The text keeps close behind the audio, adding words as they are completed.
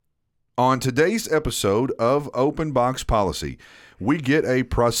On today's episode of Open Box Policy, we get a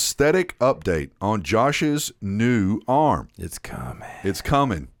prosthetic update on Josh's new arm. It's coming. It's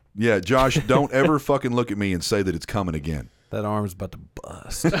coming. Yeah, Josh, don't ever fucking look at me and say that it's coming again. That arm's about to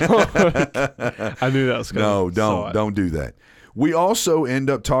bust. I knew that was coming. No, don't do that. We also end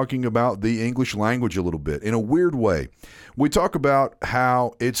up talking about the English language a little bit in a weird way. We talk about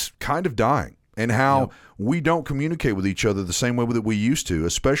how it's kind of dying and how we don't communicate with each other the same way that we used to,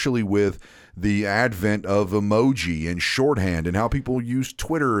 especially with the advent of emoji and shorthand and how people use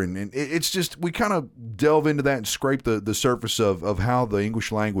Twitter. And it's just, we kind of delve into that and scrape the surface of how the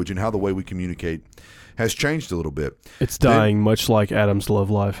English language and how the way we communicate has changed a little bit. It's dying much like Adam's love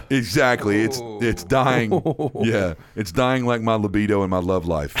life. Exactly. It's dying. Yeah. It's dying like my libido and my love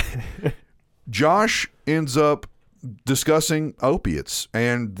life. Josh ends up discussing opiates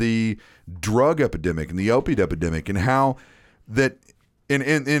and the drug epidemic and the opiate epidemic and how that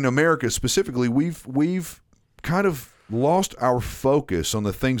in America specifically we've kind of lost our focus on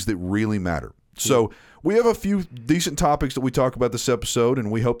the things that really matter. So we have a few decent topics that we talk about this episode, and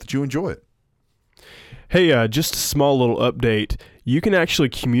we hope that you enjoy it. Hey, just a small little update. You can actually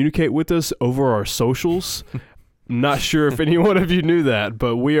communicate with us over our socials. Not sure if any one of you knew that,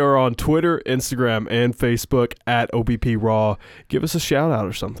 but we are on Twitter, Instagram, and Facebook at OBP Raw. Give us a shout out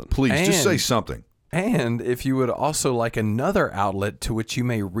or something. Please, just say something. And if you would also like another outlet to which you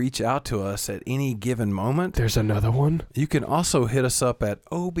may reach out to us at any given moment, There's another one. you can also hit us up at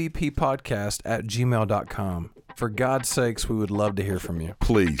obppodcast@gmail.com. For God's sakes, we would love to hear from you.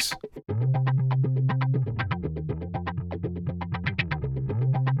 Please.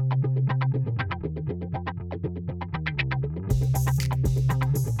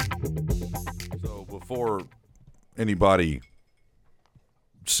 So before anybody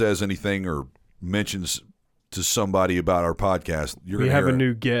says anything or mentions to somebody about our podcast, We have a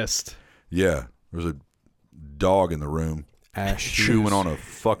new guest. Yeah, there's a dog in the room Ash chewing Hughes. on a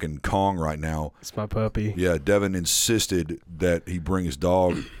fucking Kong right now. It's my puppy. Yeah, Devin insisted that he bring his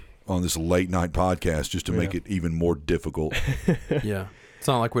dog on this late night podcast just to make it even more difficult. Yeah. It's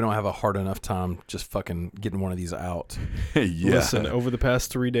not like we don't have a hard enough time just fucking getting one of these out. Yeah. Listen, over the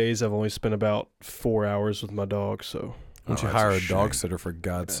past 3 days, I've only spent about 4 hours with my dog, so. Why don't you that's hire a a dog shame. sitter for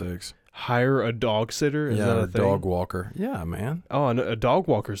God's sakes? Hire a dog sitter? Is that Yeah, a a thing? dog walker. Yeah, man. Oh, a dog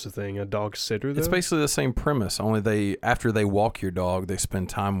walker's a thing. A dog sitter, though? It's basically the same premise, only after they walk your dog, they spend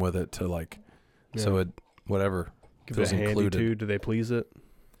time with it to so it, whatever, Give feels it a handy included. too. Do they please it?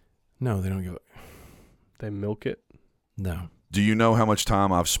 No, they don't give it. They milk it? No. Do you know how much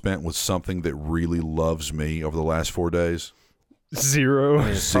time I've spent with something that really loves me over the last 4 days? Zero. I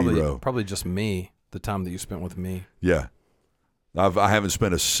mean, it's Zero. probably just me, the time that you spent with me. Yeah. I haven't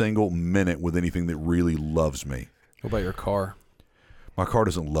spent a single minute with anything that really loves me. What about your car? My car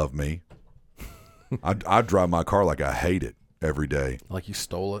doesn't love me. I drive my car like I hate it every day. Like you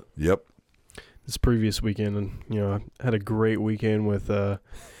stole it? Yep. This previous weekend, and I had a great weekend with the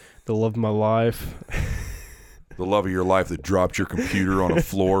love of my life. The love of your life that dropped your computer on a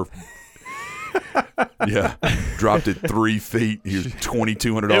floor. Yeah. Dropped it 3 feet. Your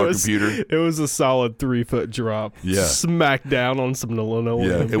 $2,200 computer. It was a solid 3-foot drop. Yeah. Smack down on some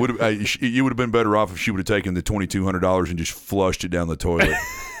linoleum. Yeah. It would have. You would have been better off if she would have taken the $2,200 and just flushed it down the toilet.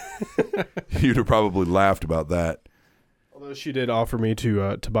 You'd have probably laughed about that. Although she did offer me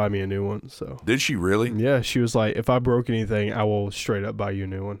to buy me a new one, so. Did she really? Yeah, she was like, if I broke anything, I will straight up buy you a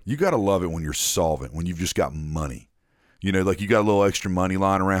new one. You got to love it when you're solvent, when you've just got money. Like you got a little extra money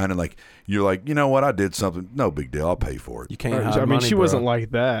lying around and like you're like, you know what, I did something. No big deal. I'll pay for it. You can't hide I mean, money, she bro. wasn't like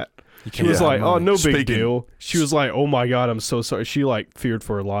that. You She can't was hide like, oh, money. no Speaking- big deal. She was like, oh my God, I'm so sorry. She feared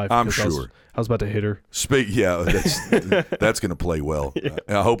for her life. I'm because sure. I was about to hit her. Yeah, that's going to play well.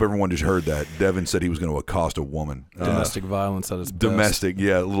 I hope everyone just heard that. Devin said he was going to accost a woman. Domestic violence at its best. Domestic,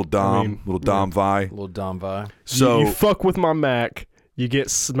 yeah, little Dom, Vi. Little Dom Vi. So, you fuck with my Mac, you get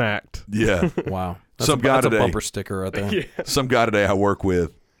smacked. yeah. Wow. That's Some guy that's today- a bumper sticker right there. Some guy today I work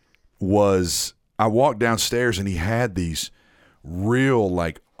with I walked downstairs and he had these real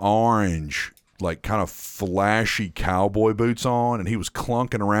like orange, like kind of flashy cowboy boots on, and he was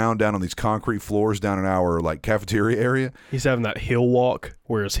clunking around down on these concrete floors down in our like cafeteria area. He's having that hill walk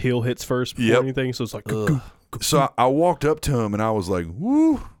where his heel hits first before Yep. anything, so it's like, Ugh. So I walked up to him and I was like,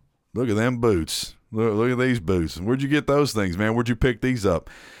 woo, look at them boots. Look at these boots. Where'd you get those things, man? Where'd you pick these up?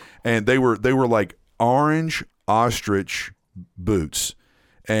 And they were like orange ostrich boots.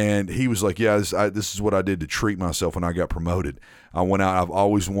 And he was like, yeah, this is what I did to treat myself when I got promoted. I went out. I've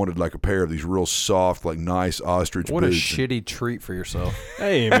always wanted like a pair of these real soft, like nice ostrich What a boots. shitty treat for yourself.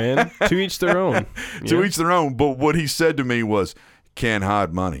 hey, man, to each their own. To Yeah. each their own. But what he said to me was, can't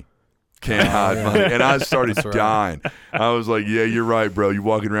hide money. Can't hide money. And I started That's right. dying. I was like, yeah, you're right, bro. You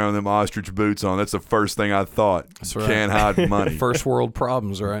walking around with them ostrich boots on. That's the first thing I thought. That's right. Can't hide money. First world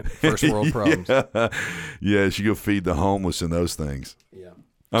problems, right? First world problems. Yeah, she go feed the homeless in those things. Yeah.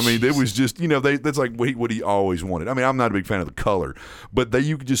 I mean, it was just, that's like what he always wanted. I mean, I'm not a big fan of the color, but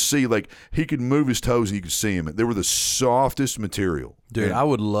you could just see, like, he could move his toes and you could see him. They were the softest material. Dude, And I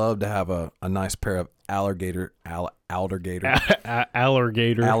would love to have a nice pair of alligator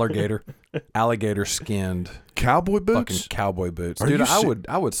skinned cowboy fucking boots? cowboy boots. Are Dude, you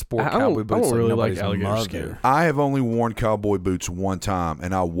I would sport I don't- cowboy I boots don't really like like nobody's alligator mother. skin. I have only worn cowboy boots one time,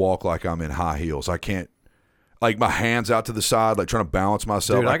 and I walk like I'm in high heels. I can't, like, my hands out to the side, like trying to balance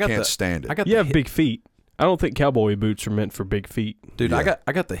myself. Dude, I can't stand it. I got You the have hip- big feet. I don't think cowboy boots are meant for big feet. Dude, Yeah.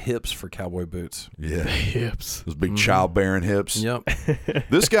 I got the hips for cowboy boots. Yeah. Hips. Those big childbearing hips. Yep.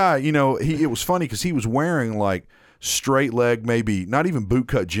 This guy, it was funny because he was wearing like straight leg, maybe not even boot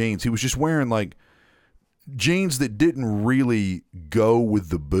cut jeans. He was just wearing like jeans that didn't really go with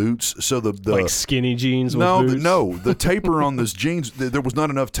the boots. So the Like skinny jeans with no, boots. the taper on this jeans, there was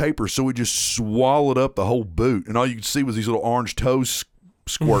not enough taper, so it just swallowed up the whole boot, and all you could see was these little orange toes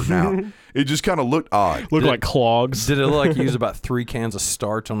squirting out. It just kind of looked odd. Look like clogs. Did it look like you used about 3 cans of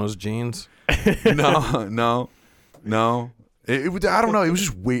starch on those jeans? No. It I don't know. It was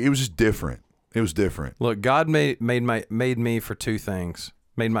just weird. It was just different. It was different. Look, God made me for 2 things.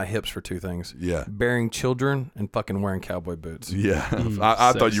 Made my hips for 2 things. Yeah. Bearing children and fucking wearing cowboy boots. Yeah.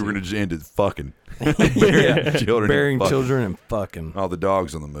 I thought you were sexy. going to just end it fucking. Yeah. Children and Bearing fucking. children and fucking. Oh, the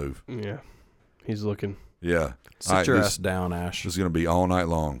dog's on the move. Yeah. He's looking. Yeah. Sit All right, your this, ass down, Ash. this is going to be all night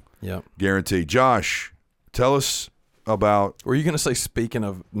long. Yep. Guaranteed. Josh, tell us about. Were you going to say, speaking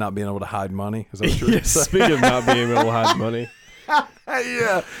of not being able to hide money? Is that what you were Yeah, going to say? speaking of not being able to hide money.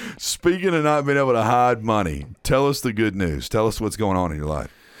 Yeah. Speaking of not being able to hide money, tell us the good news. Tell us what's going on in your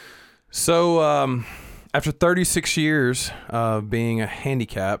life. So, after 36 years of being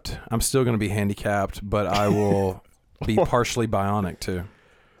handicapped, I'm still going to be handicapped, but I will be partially bionic too.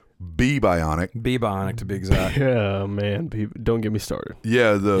 Be bionic. Be bionic to be exact. Yeah, man. Don't get me started.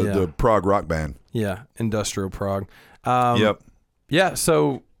 Yeah, the Yeah. prog rock band. Yeah, industrial prog. Yep. Yeah,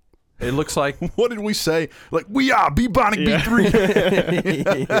 so it looks like. What did we say? Like, we are Be Bionic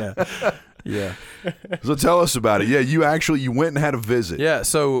B3. yeah. So tell us about it. Yeah, you went and had a visit. Yeah,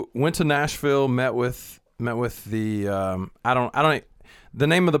 so went to Nashville, met with the the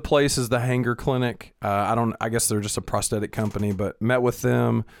name of the place is the Hanger Clinic. I guess they're just a prosthetic company, but met with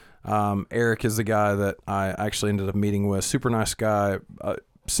them. Eric is the guy that I actually ended up meeting with. Super nice guy,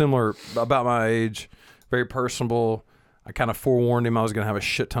 similar, about my age, very personable. I kind of forewarned him I was going to have a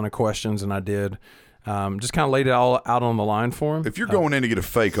shit ton of questions, and I did. Just kind of laid it all out on the line for him. If you're going in to get a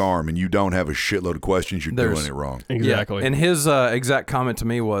fake arm and you don't have a shitload of questions, you're doing it wrong. Exactly. Yeah. And his exact comment to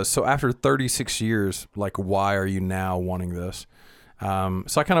me was, so after 36 years, like, why are you now wanting this? So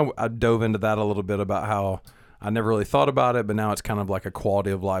I dove into that a little bit about how I never really thought about it, but now it's kind of like a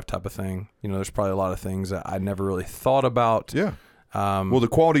quality of life type of thing. There's probably a lot of things that I never really thought about. Yeah. Well, the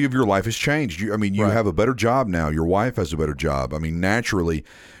quality of your life has changed. You Right. have a better job now. Your wife has a better job. I mean, naturally,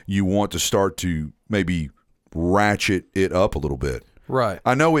 you want to start to maybe ratchet it up a little bit. Right.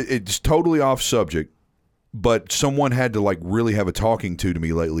 I know it's totally off subject, but someone had to like really have a talking to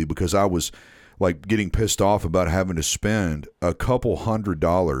me lately because I was like getting pissed off about having to spend a couple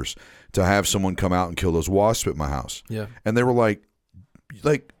 $100 to have someone come out and kill those wasps at my house. Yeah. And they were like,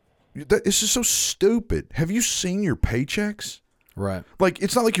 this is so stupid. Have you seen your paychecks? Right. Like,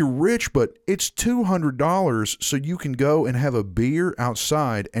 it's not like you're rich, but it's $200 so you can go and have a beer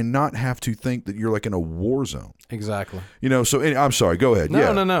outside and not have to think that you're like in a war zone. Exactly. So I'm sorry. Go ahead. No,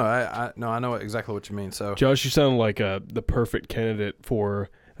 yeah. no. I know exactly what you mean. So Josh, you sound like the perfect candidate for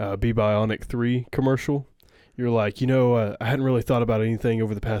Be Bionic 3 commercial. You're like, I hadn't really thought about anything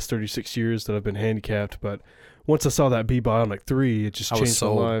over the past 36 years that I've been handicapped, but once I saw that Be Bionic 3, it just I was changed my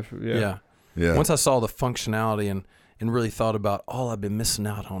sold. life. Yeah. Yeah. Once I saw the functionality and really thought about all I've been missing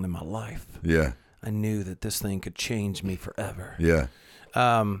out on in my life, Yeah. I knew that this thing could change me forever. Yeah.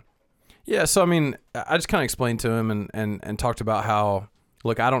 Yeah, so I mean, I just kind of explained to him and talked about how,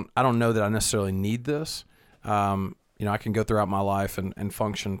 look, I don't know that I necessarily need this. I can go throughout my life and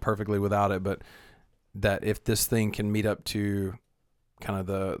function perfectly without it, but that if this thing can meet up to kind of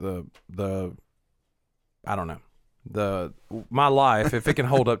the I don't know, my life, if it can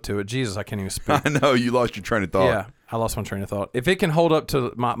hold up to it, Jesus, I can't even speak. I know you lost your train of thought. Yeah, I lost my train of thought. If it can hold up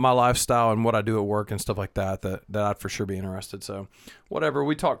to my lifestyle and what I do at work and stuff like that I'd for sure be interested. So whatever,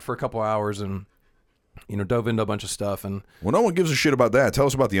 we talked for a couple hours and, dove into a bunch of stuff. And Well, no one gives a shit about that. Tell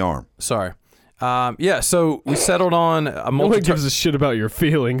us about the arm. sorry. Yeah, so we settled on a No one multi. gives a shit about your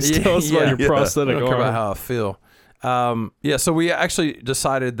feelings. Tell us about your prosthetic I don't care about arm. how I feel. Yeah, so we actually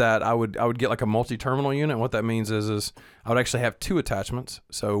decided that I would get like a multi-terminal unit. What that means is I would actually have 2 attachments,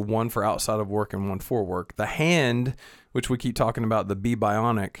 so one for outside of work and one for work. The hand, which we keep talking about, the B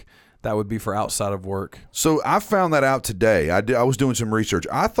Bionic, that would be for outside of work. So I found that out today. I was doing some research.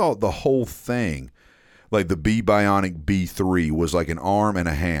 I thought the whole thing, like the B Bionic B3, was like an arm and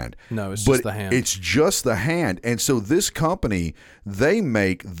a hand. No, it's But just the hand. it's just the hand. And so this company, they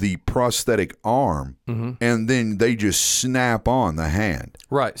make the prosthetic arm, and then they just snap on the hand.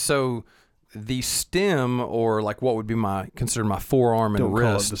 Right. So the stem, or like what would be considered my forearm and Don't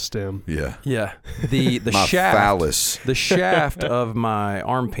call it wrist. the stem. Yeah. Yeah. The My shaft. phallus. The shaft of my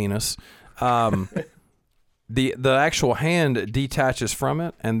arm penis. The actual hand detaches from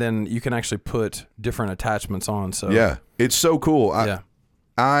it, and then you can actually put different attachments on. So Yeah. It's so cool. yeah.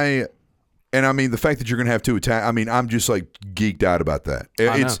 I mean, the fact that you're going to have 2 I mean, I'm just like geeked out about that.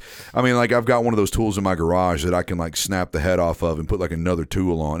 I mean, like I've got one of those tools in my garage that I can like snap the head off of and put like another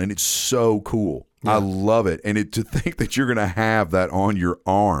tool on, and it's so cool. I love it. And to think that you're going to have that on your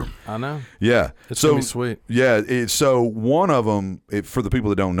arm. I know. Yeah. It's going to be sweet. Yeah. So one of them, for the people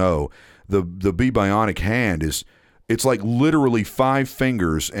that don't know, the B Bionic hand it's like literally 5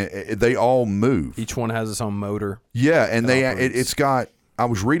 fingers, and they all move. Each one has its own motor. Yeah, and operates. it's got. I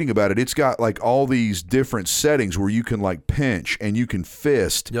was reading about it. It's got like all these different settings where you can like pinch and you can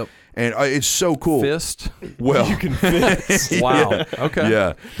fist. Yep. And it's so cool. Fist. Well, You can fist. Wow. Okay.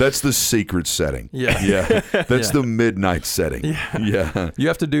 yeah, that's the secret setting. Yeah. Yeah, that's Yeah. the midnight setting. Yeah. You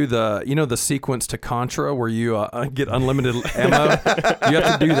have to do the sequence to Contra where you get unlimited ammo. You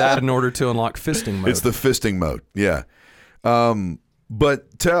have to do that in order to unlock fisting mode. It's the fisting mode. Yeah. So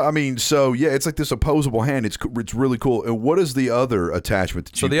yeah, it's like this opposable hand. It's really cool. And what is the other attachment?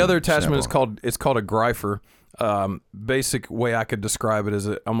 That So you the can other attachment snap on? it's called a Greifer. Basic way I could describe it is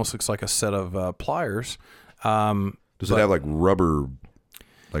it almost looks like a set of pliers. Does it have like rubber?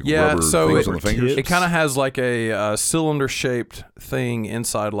 Yeah, rubber so things it- on the fingers. It kind of has like a cylinder shaped thing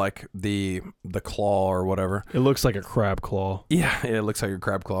inside, like the claw or whatever. It looks like a crab claw. Yeah, it looks like a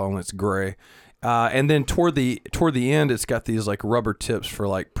crab claw and it's gray. And then toward the end, it's got these like rubber tips for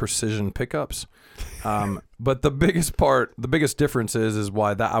like precision pickups. But the biggest difference is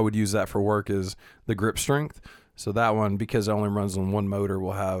why that I would use that for work is the grip strength. So that one, because it only runs on one motor,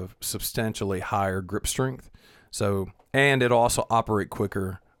 will have substantially higher grip strength. So, and it'll also operate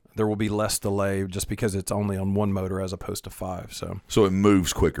quicker. There will be less delay just because it's only on one motor as opposed to 5. So it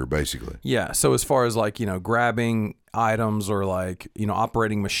moves quicker, basically. Yeah. So as far as like, grabbing items or like,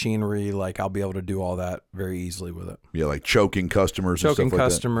 operating machinery, like I'll be able to do all that very easily with it. Yeah, like choking customers. Choking and stuff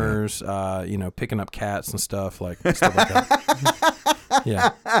customers, picking up cats and stuff like that.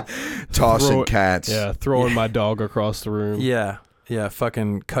 Yeah. Like that. Tossing Throw it- cats. Yeah, throwing my dog across the room. Yeah. Yeah.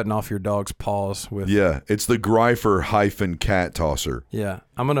 Fucking cutting off your dog's paws with. Yeah, it's the Greifer - cat tosser. Yeah.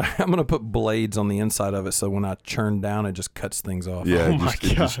 I'm gonna put blades on the inside of it so when I churn down it just cuts things off. Yeah, Oh it my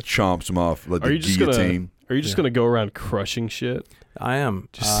just God. chomps them off like Are the you just guillotine. gonna go around crushing shit? I am.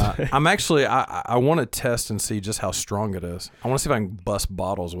 Just- I'm actually. I want to test and see just how strong it is. I want to see if I can bust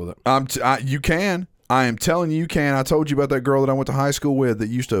bottles with it. You can. I am telling you can. I told you about that girl that I went to high school with that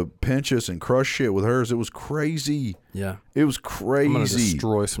used to pinch us and crush shit with hers. It was crazy. Yeah. It was I'm gonna crazy.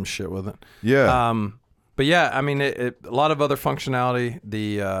 destroy some shit with it. Yeah. But yeah, I mean, a lot of other functionality.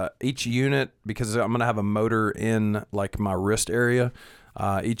 The each unit, because I'm gonna have a motor in like my wrist area.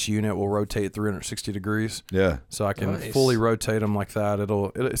 Each unit will rotate 360 degrees, Yeah. so I can Nice. fully rotate them like that.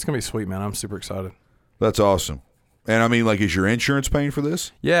 It's gonna be sweet, man. I'm super excited. That's awesome. And I mean, like, is your insurance paying for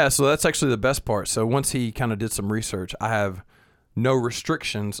this? Yeah, so that's actually the best part. So once he kind of did some research, I have no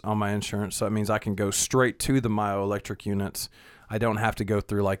restrictions on my insurance. So that means I can go straight to the myoelectric units. I don't have to go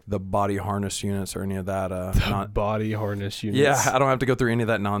through like the body harness units or any of that. Body harness units. Yeah, I don't have to go through any of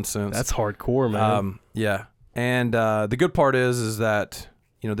that nonsense. That's hardcore, man. Yeah, and the good part is that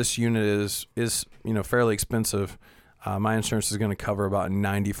this unit is fairly expensive. My insurance is going to cover about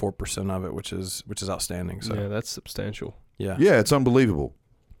 94% of it, which is outstanding. So yeah, that's substantial. yeah. Yeah, it's unbelievable.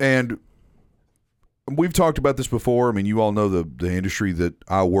 And we've talked about this before. I mean, you all know the industry that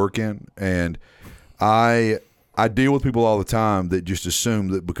I work in, and I deal with people all the time that just assume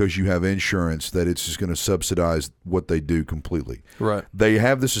that because you have insurance that it's just going to subsidize what they do completely. Right. They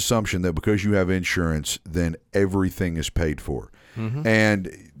have this assumption that because you have insurance, then everything is paid for. Mm-hmm.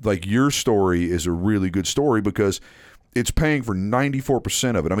 And like your story is a really good story because it's paying for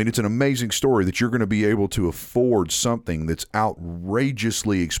 94% of it. I mean, it's an amazing story that you're going to be able to afford something that's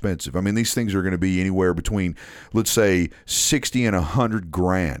outrageously expensive. I mean, these things are going to be anywhere between, let's say, 60 and 100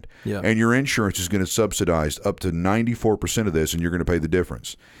 grand. Yeah. And your insurance is going to subsidize up to 94% of this, and you're going to pay the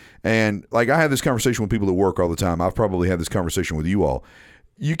difference. And like, I have this conversation with people that work all the time. I've probably had this conversation with you all.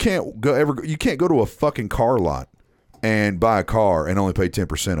 You can't go to a fucking car lot and buy a car and only pay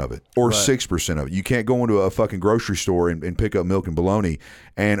 10% of it or 6% of it. You can't go into a fucking grocery store and pick up milk and bologna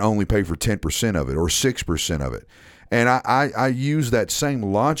and only pay for 10% of it or 6% of it. And I use that same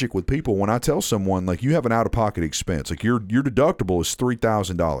logic with people when I tell someone, like, you have an out-of-pocket expense. Like, your deductible is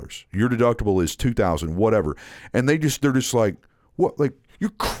 $3,000. Your deductible is $2,000, whatever. And they're just like, what? Like, you're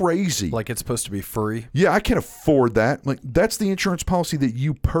crazy. Like, it's supposed to be free. Yeah, I can't afford that. Like, that's the insurance policy that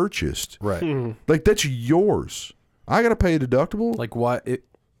you purchased. Right. Like, that's yours. I got to pay a deductible? Like, why?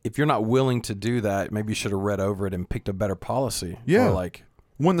 If you're not willing to do that, maybe you should have read over it and picked a better policy. Yeah. Or like,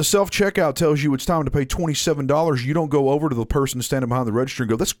 when the self-checkout tells you it's time to pay $27, you don't go over to the person standing behind the register and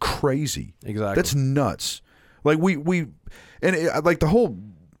go, that's crazy. exactly. That's nuts. Like, like the whole,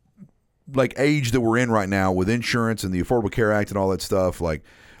 like, age that we're in right now with insurance and the Affordable Care Act and all that stuff, like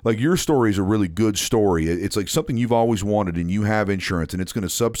your story is a really good story. It's like something you've always wanted, and you have insurance, and it's going to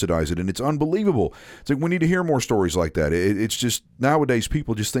subsidize it, and it's unbelievable. It's like, we need to hear more stories like that. It's just, nowadays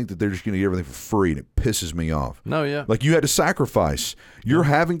people just think that they're just going to get everything for free, and it pisses me off. No, yeah. Like, you had to sacrifice. You're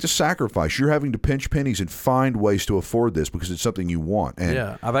having to sacrifice. You're having to pinch pennies and find ways to afford this because it's something you want. And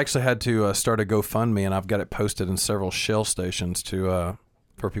Yeah, I've actually had to start a GoFundMe, and I've got it posted in several Shell stations to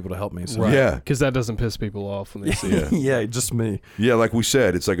for people to help me. So. Yeah. Because that doesn't piss people off when they see it. Yeah, just me. Yeah, like we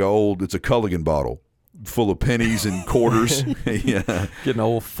said, it's like it's a Culligan bottle full of pennies and quarters. Yeah. Getting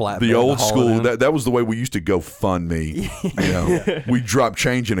old flat. The old school, that was the way we used to go fund me. You know, we drop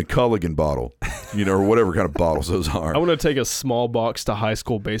change in a Culligan bottle, you know, or whatever kind of bottles those are. I want to take a small box to high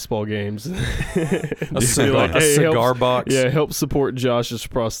school baseball games. A cigar box. Yeah, help support Josh's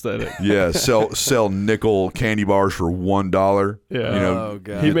prosthetic. Yeah, sell nickel candy bars for $1. Yeah. You know, Oh,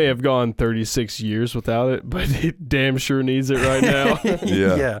 God. He may have gone 36 years without it, but he damn sure needs it right now.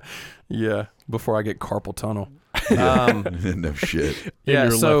 Yeah. Yeah. Before I get carpal tunnel. no shit. In Yeah,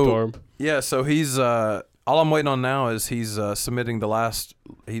 your so- left arm. Yeah, so he's all I'm waiting on now is he's submitting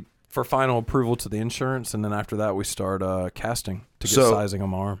for final approval to the insurance, and then after that we start casting to get sizing on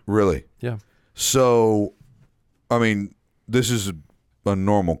my arm. Really? Yeah. So, I mean, this is a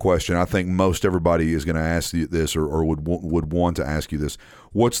normal question. I think most everybody is going to ask you this, or would want to ask you this.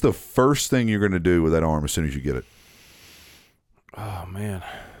 What's the first thing you're going to do with that arm as soon as you get it? Oh man.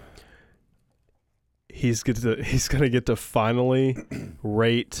 He's gonna get to finally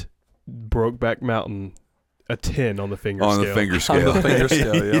rate Brokeback Mountain a 10 on the finger scale. On the finger scale. On the finger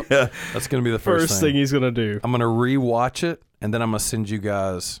scale, yep. Yeah. That's gonna be the First thing he's gonna do. I'm gonna rewatch it, and then I'm gonna send you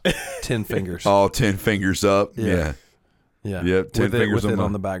guys 10 fingers. All 10 fingers up. Yeah. Yeah. Yeah, Yep, 10 with fingers it on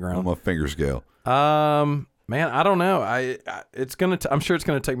on the on background. my finger scale. Man, I don't know. I'm sure it's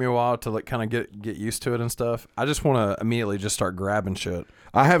gonna take me a while to like kind of get used to it and stuff. I just want to immediately just start grabbing shit.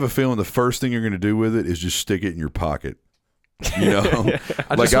 I have a feeling the first thing you're going to do with it is just stick it in your pocket. You know,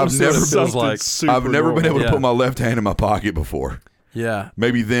 like I've never been able to Yeah. put my left hand in my pocket before. Yeah,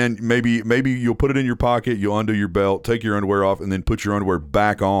 Maybe you'll put it in your pocket, you'll undo your belt, take your underwear off, and then put your underwear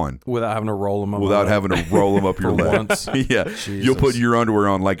back on without having to roll them up. without having to roll them up your For leg. once. Yeah, you'll put your underwear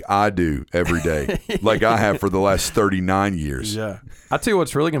on like I do every day, like I have for the last 39 years. Yeah. I tell you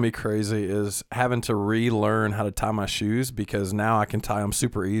what's really going to be crazy is having to relearn how to tie my shoes, because now I can tie them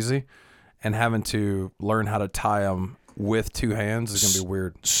super easy, and having to learn how to tie them with two hands is going to be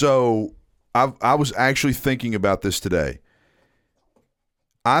weird. So I was actually thinking about this today.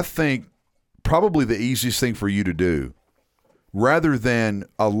 I think probably the easiest thing for you to do, rather than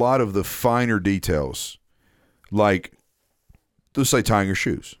a lot of the finer details, like, let's say tying your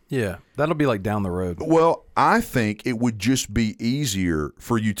shoes. Yeah. That'll be like down the road. Well, I think it would just be easier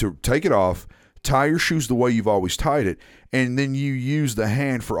for you to take it off, tie your shoes the way you've always tied it, and then you use the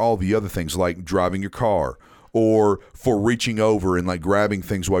hand for all the other things, like driving your car, or for reaching over and like grabbing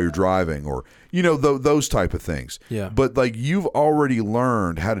things while you're driving, or, you know, those type of things. Yeah. But like, you've already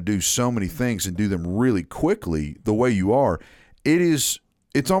learned how to do so many things and do them really quickly the way you are. It's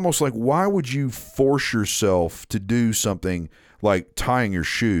almost like, why would you force yourself to do something like tying your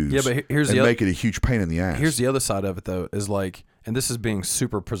shoes? Yeah, but here's and the make it a huge pain in the ass. Here's the other side of it, though, is like, and this is being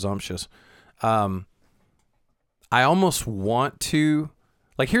super presumptuous. I almost want to,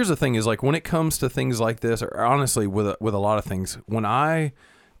 like, here's the thing is, like, when it comes to things like this, or honestly with a lot of things, when I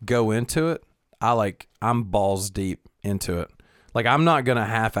go into it, I'm balls deep into it. Like, I'm not going to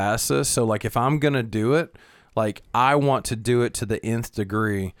half-ass this. So, like, if I'm going to do it, Like, I want to do it to the nth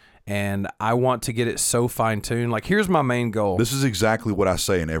degree, and I want to get it so fine-tuned. Like, here's my main goal. This is exactly what I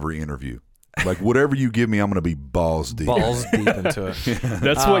say in every interview. Like, whatever you give me, I'm going to be balls deep. Balls deep into it.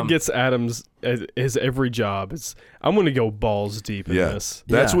 That's what gets Adam's his every job. It's I'm going to go balls deep in this.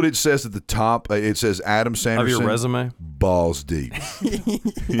 That's Yeah. what it says at the top. It says Adam Sanderson. Of your resume? Balls deep.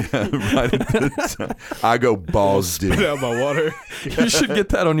 Yeah, right at the top. I go balls deep. Spit out my water. You should get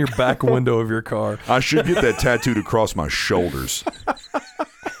that on your back window of your car. I should get that tattooed across my shoulders.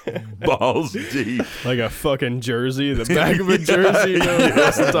 Balls deep. Like a fucking jersey, the back of a jersey,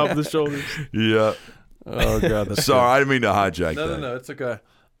 across the top of the shoulders. Yeah. Oh, God. That's Sorry, I didn't mean to hijack No, that. no, it's okay.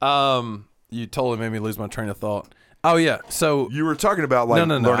 You totally made me lose my train of thought. Oh, yeah. So You were talking about like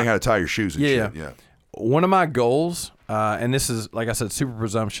No. learning how to tie your shoes and Yeah, shit. Yeah. one of my goals, and this is, like I said, super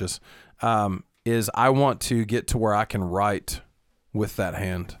presumptuous, is I want to get to where I can write with that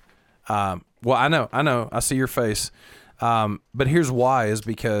hand. Well, I know. I see your face. But here's why, is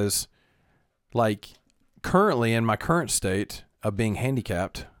because, like, currently in my current state of being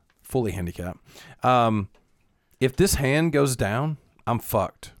handicapped, fully handicapped, if this hand goes down, I'm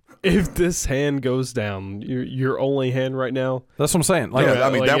fucked. If this hand goes down, your only hand right now. That's what I'm saying. Like, Yeah, I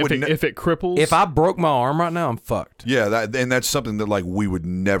mean, that if would if it cripples. if I broke my arm right now, I'm fucked. Yeah, and that's something that like we would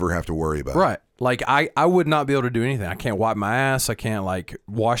never have to worry about. Right. Like, I would not be able to do anything. I can't wipe my ass. I can't, like,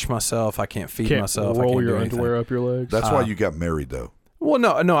 wash myself. I can't feed can't myself. I roll can't your do anything. underwear up your legs. That's why you got married, though. Well,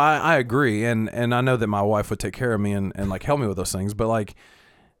 no, I agree, and I know that my wife would take care of me and like help me with those things, but like,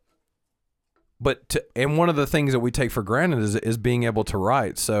 and one of the things that we take for granted is being able to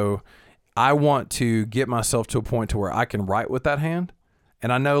write. So I want to get myself to a point to where I can write with that hand,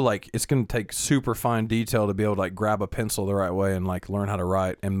 and I know like it's going to take super fine detail to be able to like grab a pencil the right way and like learn how to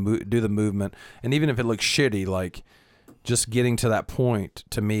write and do the movement, and even if it looks shitty, like just getting to that point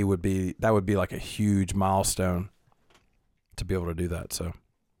to me would be like a huge milestone to be able to do that. So.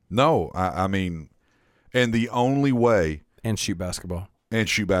 No, I mean, and the only way, And shoot basketball. and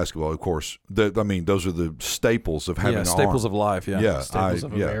shoot basketball, of course. I mean, those are the staples of having an staples arm. of life. Yeah. Yeah, Staples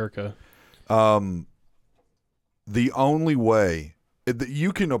of America. The only way that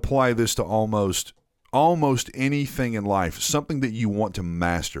you can apply this to almost anything in life, something that you want to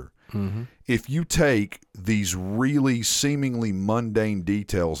master. Mm-hmm. If you take these really seemingly mundane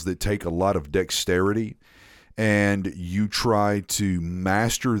details that take a lot of dexterity and you try to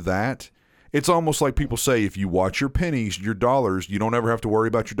master that, it's almost like people say, if you watch your pennies, your dollars, you don't ever have to worry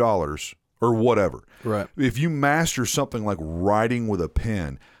about your dollars or whatever. Right. If you master something like writing with a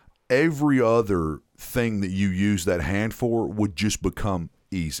pen, every other thing that you use that hand for would just become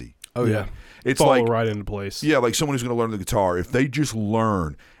easy. Oh yeah. It's Fall like right into place. Yeah, like someone who's going to learn the guitar, if they just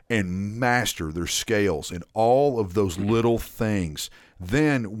learn and master their scales and all of those little things,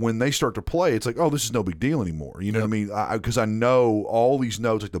 then when they start to play, it's like, oh, this is no big deal anymore. You know what I mean? Because I know all these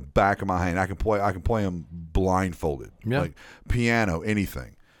notes like the back of my hand. I can play them blindfolded. Yeah. Like piano,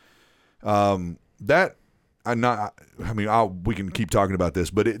 anything. We can keep talking about this,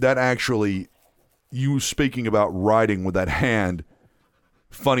 but that actually, you speaking about writing with that hand,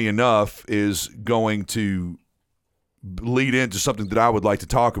 funny enough, is going to lead into something that I would like to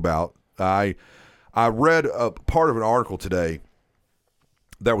talk about. I read a part of an article today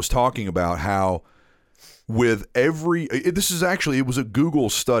that was talking about how with it was a Google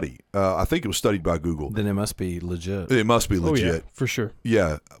study. I think it was studied by Google. Then it must be legit. It must be legit. Oh, yeah, for sure.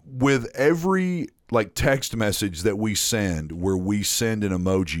 Yeah. With every like text message that we send, where we send an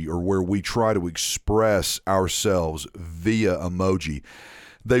emoji or where we try to express ourselves via emoji,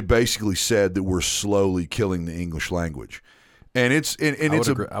 they basically said that we're slowly killing the English language. And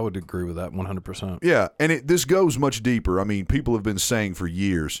I would agree with that 100%. Yeah, and this goes much deeper. I mean, people have been saying for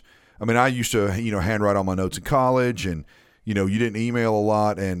years. I mean, I used to, handwrite all my notes in college, and, you didn't email a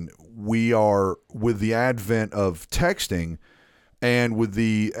lot. And we are, with the advent of texting and with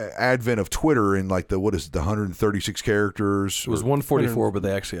the advent of Twitter and like the 136 characters. It was 144, but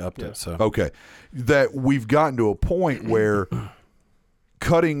they actually upped it. So Okay. That we've gotten to a point where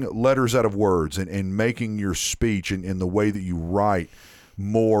cutting letters out of words and making your speech and the way that you write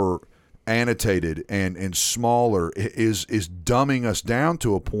more annotated and smaller is dumbing us down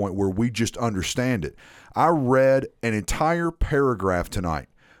to a point where we just understand it. I read an entire paragraph tonight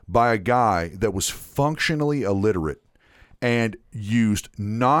by a guy that was functionally illiterate and used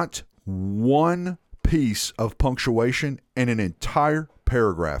not one piece of punctuation in an entire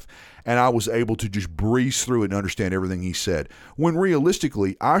paragraph. And I was able to just breeze through it and understand everything he said. When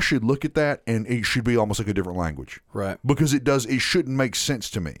realistically, I should look at that and it should be almost like a different language. right. Because it shouldn't make sense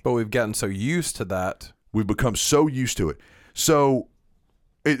to me. But we've gotten so used to that. We've become so used to it. So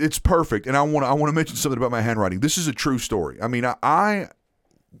It's perfect, and I want to mention something about my handwriting. This is a true story. I mean, I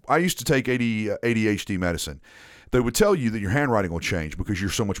used to take ADHD medicine. They would tell you that your handwriting will change because you're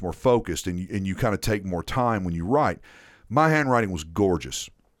so much more focused and you kind of take more time when you write. My handwriting was gorgeous.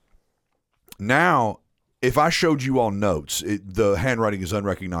 Now, if I showed you all notes, the handwriting is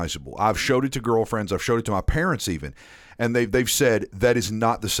unrecognizable. I've showed it to girlfriends. I've showed it to my parents even, and they've said that is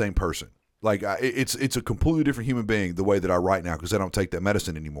not the same person. Like it's a completely different human being the way that I write now because I don't take that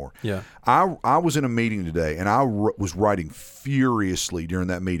medicine anymore. Yeah. I was in a meeting today and I was writing furiously during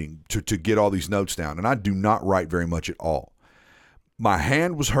that meeting to get all these notes down, and I do not write very much at all. My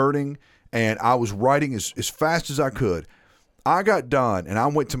hand was hurting and I was writing as fast as I could. I got done and I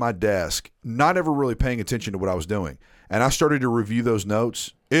went to my desk, not ever really paying attention to what I was doing, and I started to review those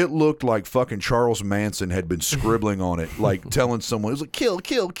notes. It looked like fucking Charles Manson had been scribbling on it, like telling someone, it was like, kill,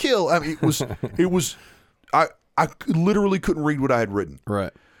 kill, kill. I mean, I literally couldn't read what I had written.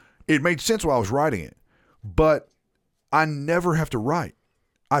 Right. It made sense while I was writing it, but I never have to write.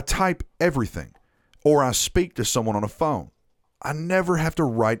 I type everything, or I speak to someone on a phone. I never have to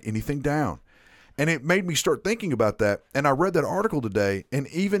write anything down. And it made me start thinking about that. And I read that article today, and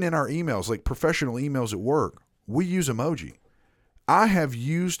even in our emails, like professional emails at work, we use emoji. I have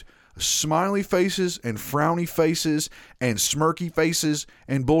used smiley faces and frowny faces and smirky faces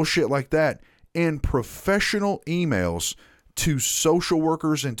and bullshit like that in professional emails to social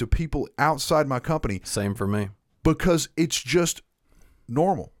workers and to people outside my company. Same for me. Because it's just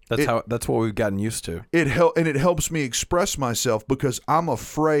normal. That's what we've gotten used to. It helps me express myself because I'm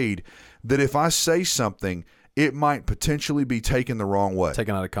afraid that if I say something, it might potentially be taken the wrong way.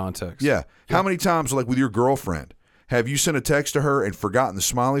 Taken out of context. Yeah. How many times, like with your girlfriend, have you sent a text to her and forgotten the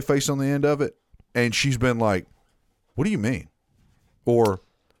smiley face on the end of it? And she's been like, what do you mean? Or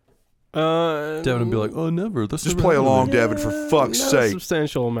Devin would be like, oh, never. That's just never play happened along, to me. Devin, for fuck's Not a sake.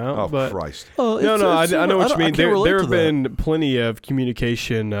 substantial amount. Oh, but Christ. Oh, I know what you mean. There have to that. been plenty of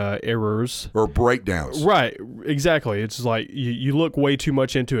communication errors. Or breakdowns. Right, exactly. It's like you look way too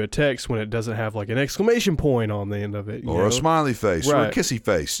much into a text when it doesn't have like an exclamation point on the end of it. Or a smiley face. Or a Right. kissy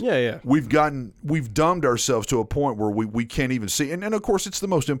face. Yeah. We've dumbed ourselves to a point where we can't even see. And of course, it's the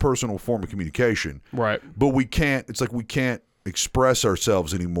most impersonal form of communication. Right. But it's like we can't express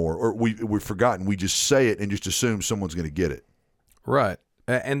ourselves anymore. Or we've forgotten. We just say it and just assume someone's going to get it. Right.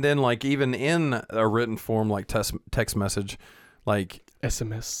 And then, like, even in a written form, like text message, like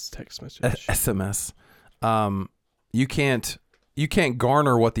SMS text message. SMS, you can't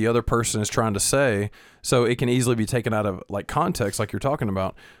garner what the other person is trying to say, so it can easily be taken out of like context, like you're talking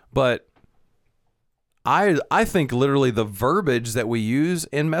about. But I think literally the verbiage that we use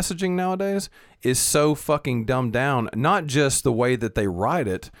in messaging nowadays is so fucking dumbed down. Not just the way that they write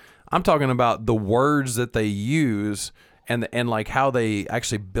it. I'm talking about the words that they use and like how they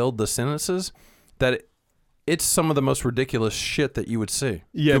actually build the sentences. That it's some of the most ridiculous shit that you would see.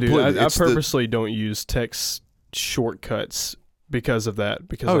 Yeah, Completely. dude. I It's purposely don't use text shortcuts because of that.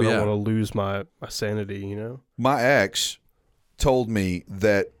 Because I don't want to lose my sanity. You know. My ex told me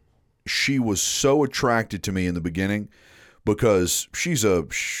that she was so attracted to me in the beginning because she's a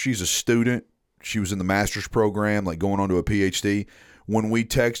student. She was in the master's program, like going on to a PhD. When we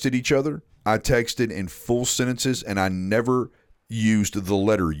texted each other, I texted in full sentences and I never used the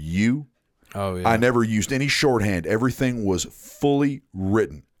letter U. Oh yeah. I never used any shorthand. Everything was fully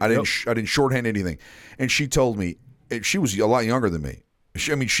written. I didn't shorthand anything. And she told me, she was a lot younger than me.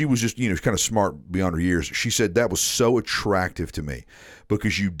 She was just, kind of smart beyond her years. She said that was so attractive to me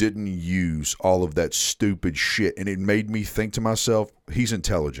because you didn't use all of that stupid shit. And it made me think to myself, he's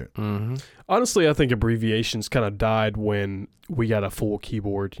intelligent. Mm-hmm. Honestly, I think abbreviations kind of died when we got a full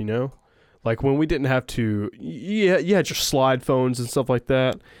keyboard, you know? Like when we didn't have to, you had your slide phones and stuff like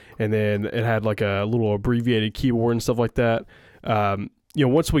that. And then it had like a little abbreviated keyboard and stuff like that.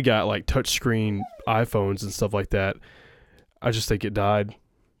 Once we got like touchscreen iPhones and stuff like that, I just think it died.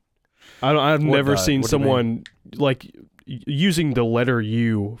 I've never seen someone like using the letter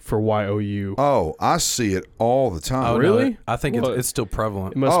U for YOU. Oh, I see it all the time. Oh, really? No, I think it's still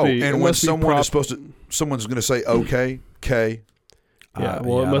prevalent. It must be. And when someone's going to say okay, K. Yeah, it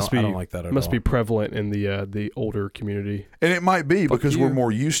must be. I don't like that at all. Must be prevalent in the older community. And it might be because we're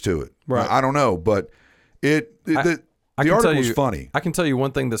more used to it. Right. I don't know, but the article was funny. I can tell you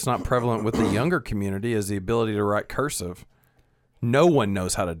one thing that's not prevalent with the younger community is the ability to write cursive. No one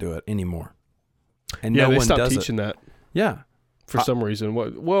knows how to do it anymore, and no they one stopped does teaching that Yeah, for some reason.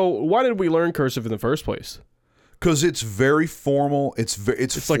 Why did we learn cursive in the first place? Because it's very formal.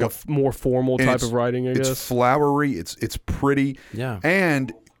 It's like a more formal type of writing. I guess it's flowery. It's pretty. Yeah.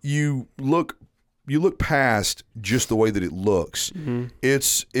 And you look past just the way that it looks.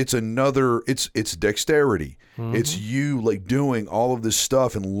 It's dexterity. It's you like doing all of this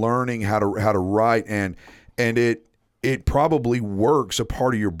stuff and learning how to write, and it probably works a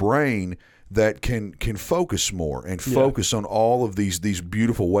part of your brain that can focus more and focus on all of these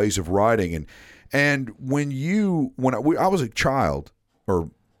beautiful ways of writing. And when I was a child,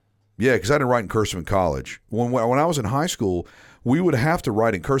 because I didn't write in cursive in college. When I was in high school, we would have to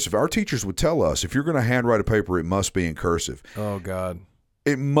write in cursive. Our teachers would tell us, if you're going to handwrite a paper, it must be in cursive. Oh, God.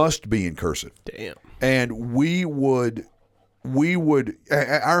 It must be in cursive. Damn. And we would.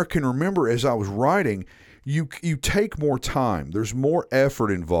 I can remember as I was writing, you take more time. There's more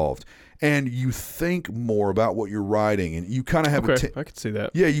effort involved, and you think more about what you're writing, and you kind of have. I can see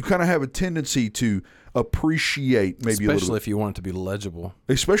that. Yeah, you kind of have a tendency to appreciate maybe especially a little bit. if you want it to be legible.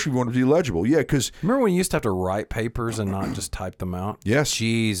 Especially if you want it to be legible. Yeah, because remember when you used to have to write papers and not just type them out? Yes.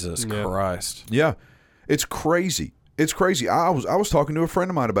 Jesus Christ. Yeah, it's crazy. It's crazy. I was talking to a friend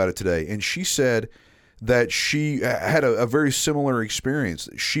of mine about it today, and she said that she had a very similar experience.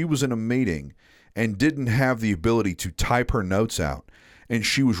 She was in a meeting and didn't have the ability to type her notes out, and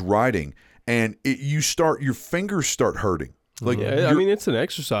she was writing, and your fingers start hurting. Like, I mean, it's an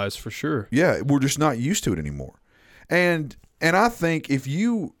exercise for sure. Yeah, we're just not used to it anymore. And I think if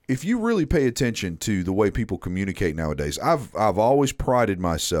you really pay attention to the way people communicate nowadays, I've always prided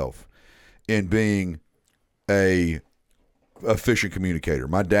myself in being a efficient communicator.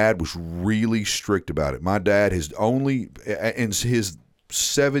 My dad was really strict about it. My dad has only in his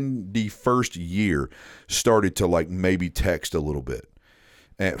 71st year started to like maybe text a little bit.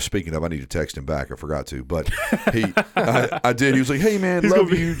 And speaking of, I need to text him back. I forgot to, but I did. He was like, "Hey man, love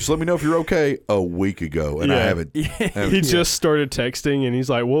you. Just let me know if you're okay." A week ago, and I haven't. He just started texting, and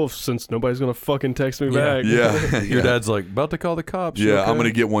he's like, "Well, since nobody's gonna fucking text me back, Your dad's like about to call the cops." Yeah, okay? I'm gonna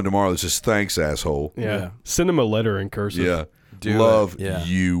get one tomorrow that says "Thanks, asshole." Yeah. Send him a letter in cursive. Yeah, Do love it. Yeah.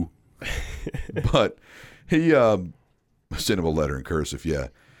 you. But he sent him a letter in cursive. Yeah,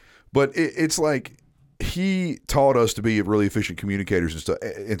 but it's like. He taught us to be really efficient communicators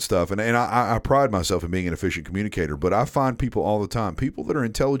and stuff. And I pride myself in being an efficient communicator, but I find people all the time, people that are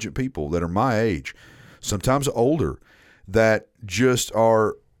intelligent people that are my age, sometimes older, that just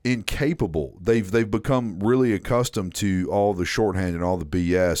are incapable. They've become really accustomed to all the shorthand and all the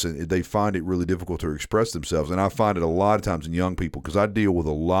BS, and they find it really difficult to express themselves. And I find it a lot of times in young people, because I deal with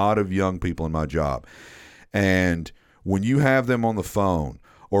a lot of young people in my job. And when you have them on the phone,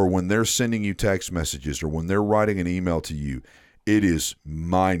 or when they're sending you text messages, or when they're writing an email to you, it is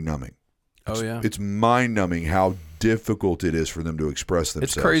mind-numbing. It's mind-numbing how difficult it is for them to express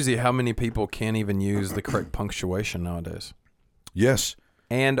themselves. It's crazy how many people can't even use the correct punctuation nowadays. Yes.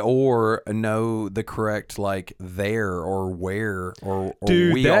 And or know the correct like there or where or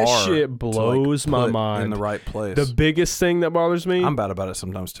dude, we that are shit blows to, my like, put mind. in the right place. The biggest thing that bothers me. I'm bad about it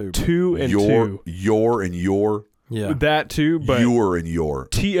sometimes too. Two and your two. Your. Yeah. That too, but your and your.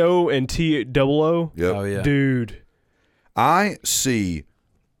 T-O and T-O-O. Yep. Oh yeah. Dude. I see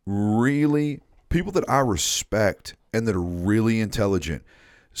really people that I respect and that are really intelligent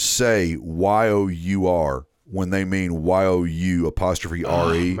say Y-O-U-R when they mean Y-O-U apostrophe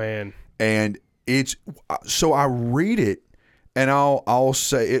R-E. Oh, man. And it's so I read it and I'll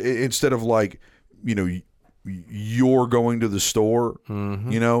say instead of like, you know, you're going to the store,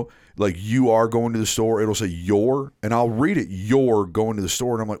 you know, like you are going to the store, it'll say you're, and I'll read it, you're going to the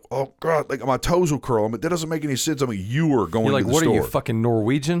store, and I'm like, oh God, like my toes will curl. I'm like, that doesn't make any sense. I'm like, you are going You're like, to the what store. are you, fucking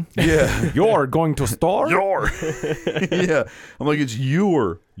Norwegian? Yeah. You're going to a store? You're. Yeah. I'm like, it's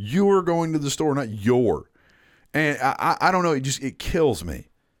you're going to the store, not your. And I don't know, it kills me.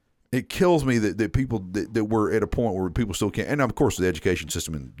 It kills me that people that we're at a point where people still can't. And of course, the education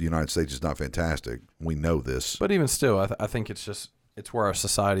system in the United States is not fantastic. We know this. But even still, I think it's where our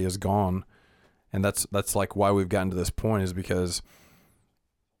society has gone, and that's like why we've gotten to this point is because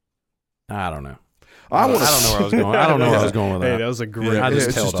I don't know. I don't know where I was going. I don't know where I was going with that. Hey, that was a great. I just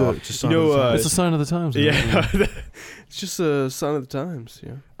it's held just off. it's a sign of the times. It's a sign of the times. Man. Yeah. It's just a sign of the times.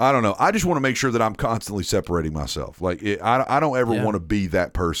 Yeah. I don't know. I just want to make sure that I'm constantly separating myself. Like I don't ever want to be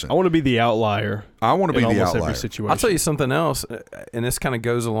that person. I want to be the outlier. I want to be in the almost outlier. every situation. I'll tell you something else, and this kind of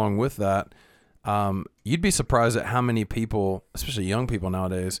goes along with that. You'd be surprised at how many people, especially young people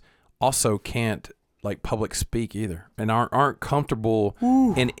nowadays, also can't like public speak either, and aren't comfortable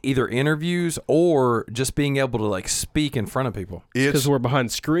in either interviews or just being able to like speak in front of people. Because we're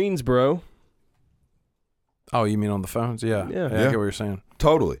behind screens, bro. Oh, you mean on the phones? Yeah. I get what you're saying.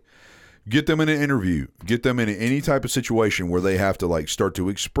 Totally. Get them in an interview. Get them in any type of situation where they have to like start to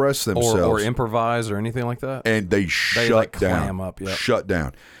express themselves or improvise or anything like that. And they shut like down. clam up. Yep. Shut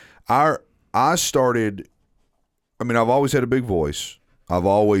down. Our I started. I mean, I've always had a big voice. I've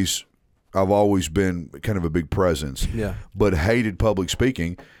always been kind of a big presence. Yeah. But hated public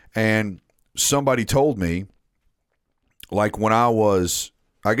speaking. And somebody told me, like when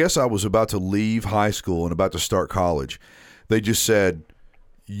I guess I was about to leave high school and about to start college, they just said,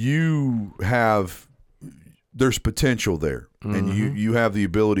 there's potential there, and you have the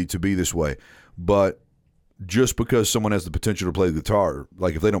ability to be this way. But just because someone has the potential to play the guitar,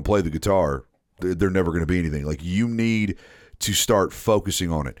 like if they don't play the guitar, they're never going to be anything. Like you need to start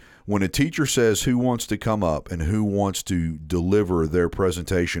focusing on it. When a teacher says who wants to come up and who wants to deliver their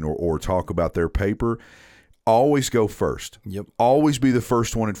presentation or talk about their paper, always go first. Yep. Always be the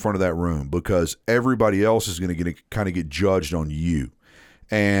first one in front of that room, because everybody else is going to kind of get judged on you.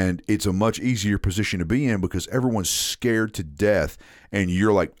 And it's a much easier position to be in because everyone's scared to death, and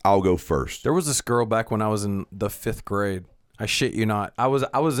you're like, I'll go first. There was this girl back when I was in the 5th grade. I shit you not. I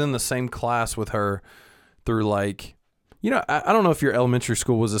was in the same class with her through like, I don't know if your elementary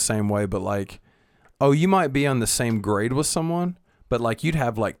school was the same way, but like, you might be on the same grade with someone, but like you'd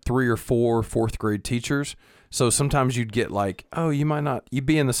have like 3 or 4 4th grade teachers. So sometimes you'd get like, you'd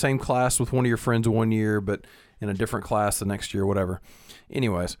be in the same class with one of your friends one year, but in a different class the next year, whatever.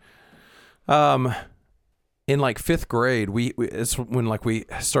 Anyways, in like 5th grade, it's when like we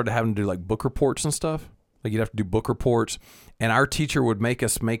started having to do like book reports and stuff. Like you'd have to do book reports, and our teacher would make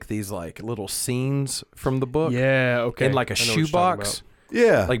us make these like little scenes from the book. Yeah, okay. In like a shoebox.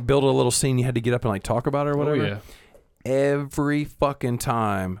 Yeah. Like build a little scene you had to get up and like talk about it or whatever. Oh, yeah. Every fucking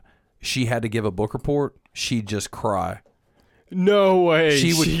time she had to give a book report, she'd just cry. No way.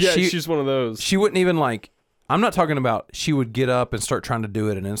 She's she's one of those. She wouldn't even like, I'm not talking about she would get up and start trying to do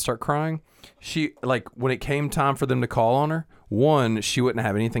it and then start crying. She, like, when it came time for them to call on her, 1, she wouldn't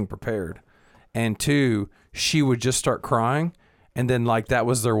have anything prepared. And 2, she would just start crying. And then, like, that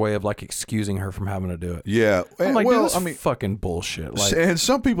was their way of, like, excusing her from having to do it. Yeah. I'm like, well, dude, that's fucking bullshit. Like, and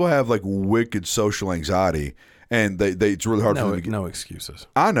some people have, like, wicked social anxiety, and it's really hard for them to get. No excuses.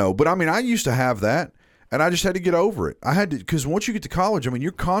 I know, but, I mean, I used to have that. And I just had to get over it. I had to, because once you get to college, I mean,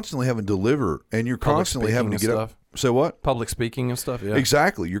 you're constantly having to deliver, and you're constantly having to get up. Say what? Public speaking and stuff, yeah.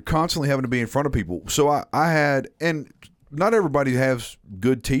 Exactly. You're constantly having to be in front of people. So I had, and not everybody has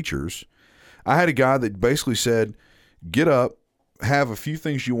good teachers. I had a guy that basically said, get up, have a few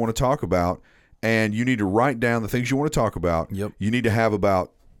things you want to talk about, and you need to write down the things you want to talk about. Yep. You need to have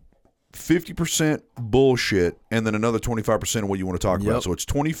about 50% bullshit and then another 25% of what you want to talk about. So it's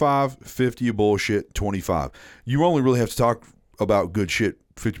 25, 50 of bullshit, 25. You only really have to talk about good shit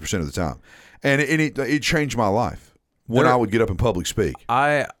 50% of the time. And it changed my life when I would get up and public speak.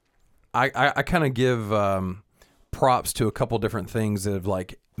 I kind of give props to a couple different things that have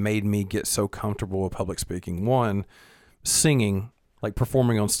like made me get so comfortable with public speaking. 1, singing, like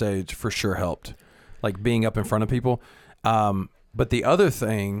performing on stage for sure helped, like being up in front of people. But the other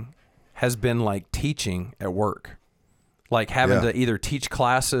thing has been like teaching at work, like having to either teach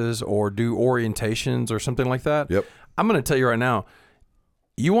classes or do orientations or something like that. Yep. I'm going to tell you right now,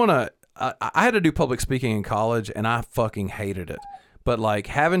 I had to do public speaking in college and I fucking hated it. But like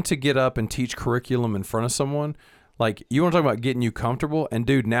having to get up and teach curriculum in front of someone, like you want to talk about getting you comfortable. And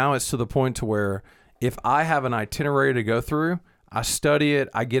dude, now it's to the point to where if I have an itinerary to go through, I study it,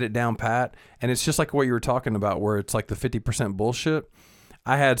 I get it down pat. And it's just like what you were talking about where it's like the 50% bullshit.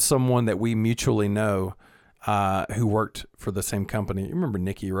 I had someone that we mutually know who worked for the same company. You remember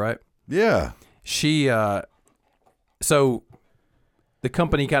Nikki, right? Yeah. She, so the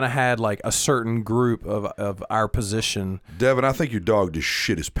company kind of had like a certain group of our position. Devin, I think your dog just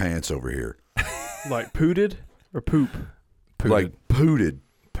shit his pants over here. Like pooted or poop? Pooted. Like pooted.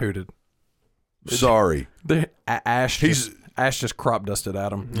 Pooted. Sorry. Ash just crop dusted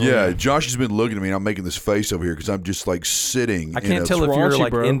at him. Yeah, Josh has been looking at me, and I'm making this face over here because I'm just like sitting. I can't tell if you're raunchy,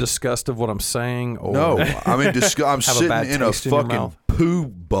 like bro. in disgust of what I'm saying or No, I'm in disgust. I'm Have a bad sitting in a taste in your fucking mouth. poo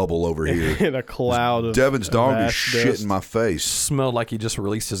bubble over here. In a cloud of Devin's dog is ash shit dust. in my face. smelled like he just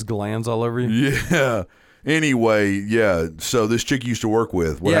released his glands all over you. Yeah. Anyway, yeah. So this chick you used to work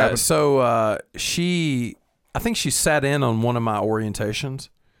with. What happened? So I think she sat in on one of my orientations.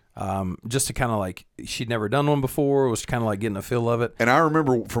 Just to kind of like, she'd never done one before, was kind of like getting a feel of it. And I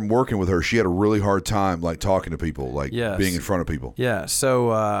remember from working with her, she had a really hard time like talking to people, like Yes. being in front of people. Yeah.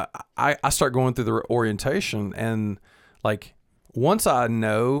 So I start going through the orientation, and like once I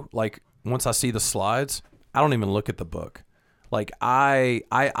see the slides, I don't even look at the book. Like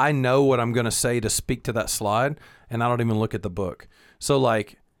I know what I'm gonna say to speak to that slide, and I don't even look at the book. So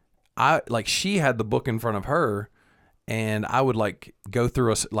like she had the book in front of her. And I would like go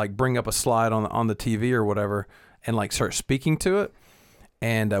through bring up a slide on the TV or whatever and like start speaking to it.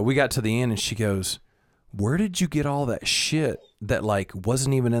 And we got to the end, and she goes, "Where did you get all that shit that like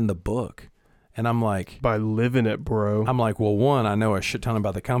wasn't even in the book?" And I'm like, By living it, bro. I'm like, well, one, I know a shit ton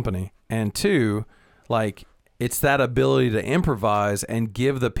about the company, and two, like, it's that ability to improvise and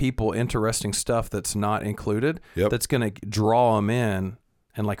give the people interesting stuff that's not included. Yep. That's going to draw them in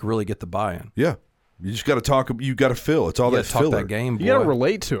and like really get the buy-in. Yeah. You just got to talk. You got to fill. It's all You that gotta talk filler. that game, boy. You got to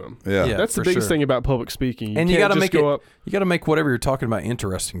relate to them. Yeah. Yeah. That's the for biggest sure. thing about public speaking. And you can't got to just make go it. up. You got to make whatever you're talking about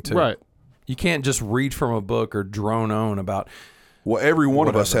interesting too. Right. You can't just read from a book or drone on about. Well, every one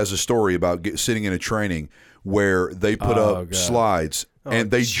of us Whatever. has a story about sitting in a training where they put Oh, up God. slides and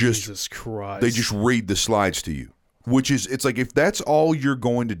they Jesus Christ. just read the slides to you, which is, it's like, if that's all you're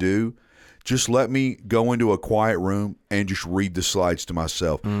going to do, just let me go into a quiet room and just read the slides to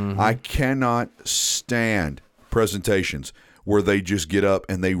myself. I cannot stand presentations where they just get up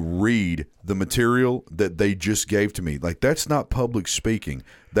and they read the material that they just gave to me. Like, that's not public speaking.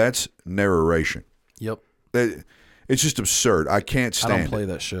 That's narration. Yep. It's just absurd. I can't I stand don't play it.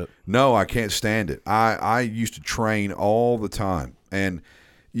 that shit. No, I can't stand it. I used to train all the time, and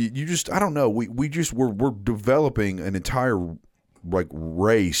you just, I don't know. We're developing an entire like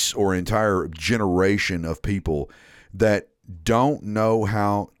race or entire generation of people that don't know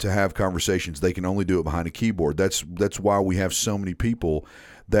how to have conversations. They can only do it behind a keyboard. That's why we have so many people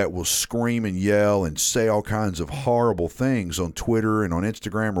that will scream and yell and say all kinds of horrible things on Twitter and on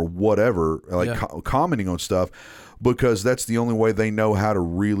Instagram or whatever, like Yeah. commenting on stuff, because that's the only way they know how to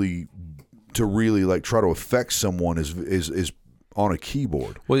really like try to affect someone is on a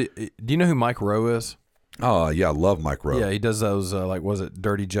keyboard. Well, do you know who Mike Rowe is? Oh yeah, I love Mike Rowe. Yeah, he does those like, was it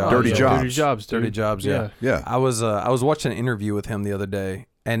Dirty Jobs? Dirty Jobs. Dirty Jobs, dude. Dirty Jobs. Yeah. Yeah. I was watching an interview with him the other day,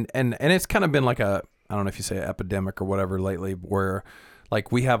 and it's kind of been like a, I don't know if you say epidemic or whatever lately, where like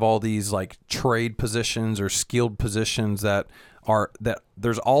we have all these like trade positions or skilled positions that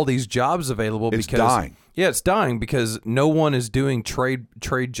there's all these jobs available. It's because dying. Yeah, it's dying because no one is doing trade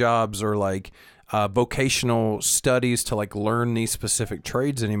jobs or like vocational studies to like learn these specific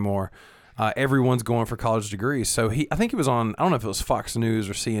trades anymore. Everyone's going for college degrees. So I think he was on, I don't know if it was Fox News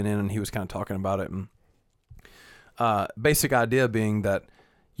or CNN, and he was kind of talking about it. And basic idea being that,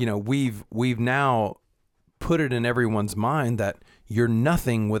 you know, we've now put it in everyone's mind that you're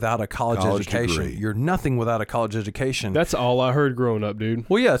nothing without a college education. degree. You're nothing without a college education. That's all I heard growing up, dude.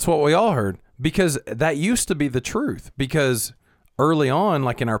 Well, yeah, that's what we all heard, because that used to be the truth. Because early on,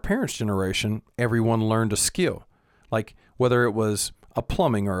 like in our parents' generation, everyone learned a skill, like whether it was a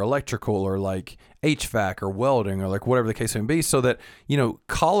plumbing or electrical or like HVAC or welding or like whatever the case may be, so that, you know,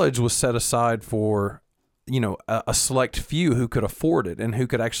 college was set aside for, you know, a select few who could afford it and who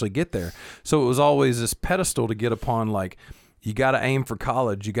could actually get there. So it was always this pedestal to get upon, like, you got to aim for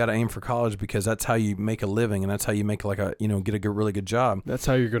college. You got to aim for college because that's how you make a living, and that's how you make like a, you know, get a good, really good job. That's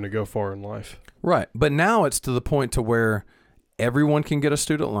how you're going to go far in life. Right. But now it's to the point to where everyone can get a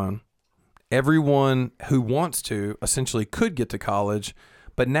student loan. Everyone who wants to essentially could get to college,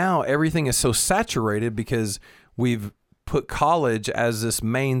 but now everything is so saturated because we've put college as this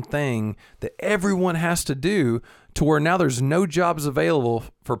main thing that everyone has to do, to where now there's no jobs available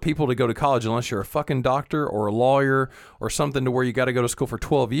for people to go to college unless you're a fucking doctor or a lawyer or something, to where you got to go to school for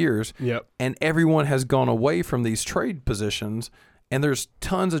 12 years. Yep. And everyone has gone away from these trade positions, and there's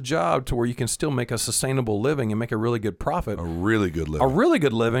tons of jobs to where you can still make a sustainable living and make a really good profit. A really good living. A really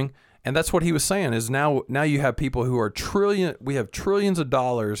good living. And that's what he was saying, is now you have people who are we have trillions of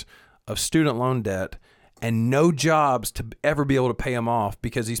dollars of student loan debt and no jobs to ever be able to pay them off,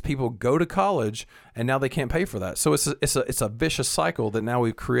 because these people go to college and now they can't pay for that. So it's a vicious cycle that now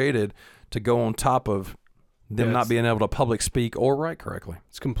we've created to go on top of them not being able to public speak or write correctly.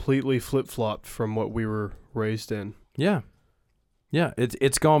 It's completely flip-flopped from what we were raised in. Yeah. Yeah,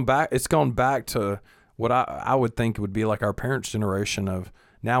 it's gone back. It's gone back to what I would think would be like our parents' generation of,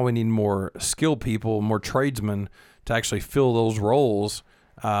 now we need more skilled people, more tradesmen to actually fill those roles,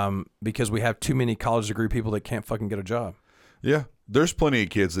 because we have too many college degree people that can't fucking get a job. Yeah. There's plenty of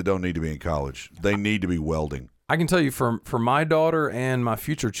kids that don't need to be in college. They need to be welding. I can tell you, for my daughter and my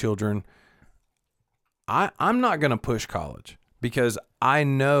future children, I'm not going to push college, because I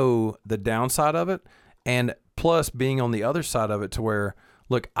know the downside of it, and plus being on the other side of it, to where,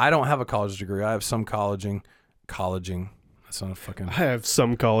 look, I don't have a college degree. I have some colleging. That's not a fucking... I have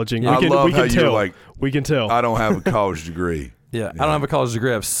some colleging. I love how you're tell. like, we can tell. I don't have a college degree. Yeah, I don't have a college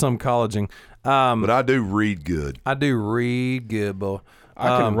degree. I have some colleging. But I do read good. I do read good, boy.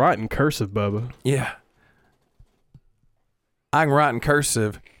 I can write in cursive, Bubba. Yeah. I can write in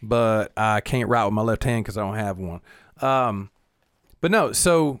cursive, but I can't write with my left hand because I don't have one. But no,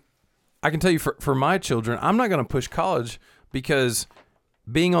 so I can tell you, for my children, I'm not going to push college, because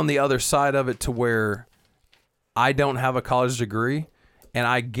being on the other side of it to where I don't have a college degree, and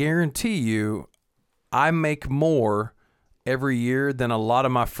I guarantee you I make more every year than a lot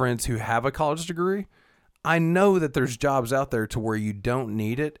of my friends who have a college degree. I know that there's jobs out there to where you don't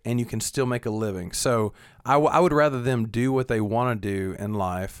need it and you can still make a living. So I would rather them do what they want to do in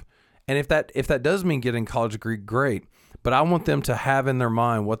life. And if that does mean getting a college degree, great. But I want them to have in their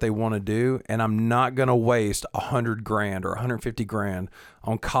mind what they want to do. And I'm not going to waste $100,000 or $150,000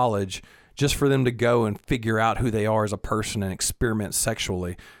 on college just for them to go and figure out who they are as a person and experiment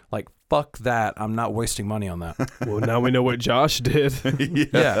sexually. Like, fuck that. I'm not wasting money on that. Well, now we know what Josh did.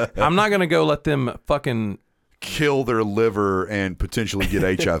 Yeah. I'm not going to go let them fucking kill their liver and potentially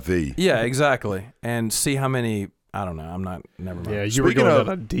get HIV. Yeah, exactly. And see how many, I don't know. I'm not, never mind. Yeah, you were going down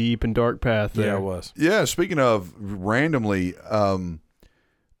a deep and dark path there. Yeah, it was. Yeah, speaking of randomly, HIV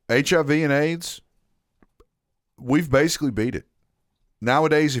and AIDS, we've basically beat it.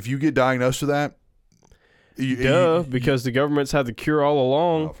 Nowadays, if you get diagnosed with that, because the government's had the cure all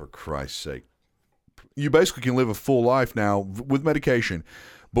along. Oh, for Christ's sake. You basically can live a full life now with medication.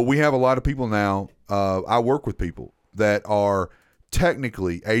 But we have a lot of people now, I work with people that are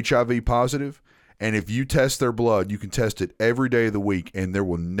technically HIV positive. And if you test their blood, you can test it every day of the week, and there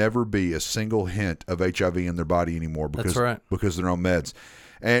will never be a single hint of HIV in their body anymore because they're on meds.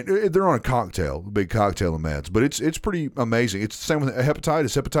 And they're on a big cocktail of meds. But it's pretty amazing. It's the same with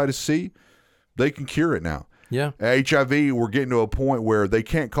hepatitis C. They can cure it now. Yeah. HIV, we're getting to a point where they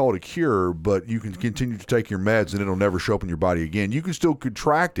can't call it a cure, but you can continue to take your meds and it'll never show up in your body again. You can still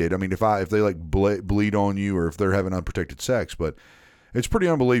contract it. I mean, if they like bleed on you or if they're having unprotected sex, but it's pretty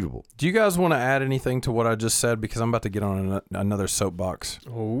unbelievable. Do you guys want to add anything to what I just said? Because I'm about to get on another soapbox.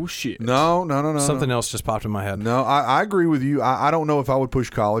 Oh, shit. No. Something else just popped in my head. No, I agree with you. I don't know if I would push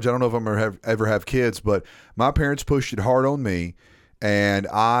college. I don't know if I'm going to ever have kids, but my parents pushed it hard on me. And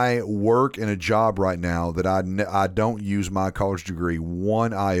I work in a job right now that I don't use my college degree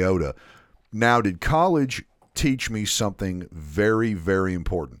one iota. Now, did college teach me something very, very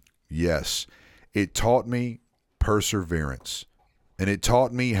important? Yes. It taught me perseverance. And it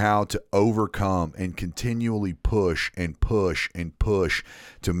taught me how to overcome and continually push and push and push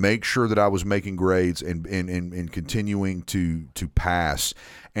to make sure that I was making grades and continuing to pass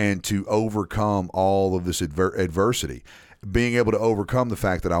and to overcome all of this adversity. Being able to overcome the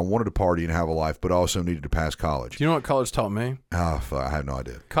fact that I wanted to party and have a life, but also needed to pass college. Do you know what college taught me? Oh, I have no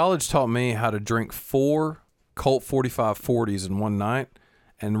idea. College taught me how to drink 4 Colt 45 40s in one night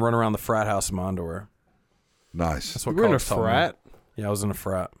and run around the frat house in my underwear. Nice. That's what you were in a college taught me. frat? Yeah, I was in a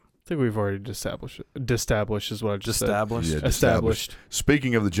frat. I think we've already established is what I just Established? said. Established.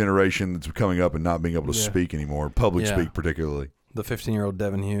 Speaking of the generation that's coming up and not being able to speak anymore, public speak particularly. The 15-year-old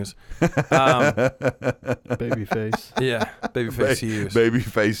Devin Hughes. Babyface. Yeah, Babyface Hughes.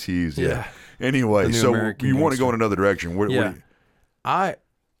 Babyface Hughes, yeah. Anyway, so American you want to gangster. go in another direction.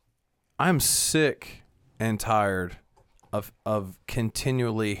 I'm sick and tired of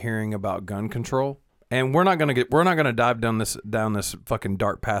continually hearing about gun control. And we're not gonna dive down this fucking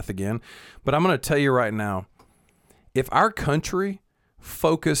dark path again. But I'm gonna tell you right now, if our country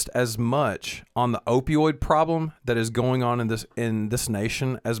focused as much on the opioid problem that is going on in this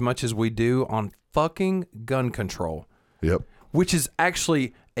nation as much as we do on fucking gun control. Yep. Which is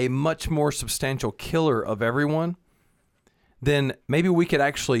actually a much more substantial killer of everyone, then maybe we could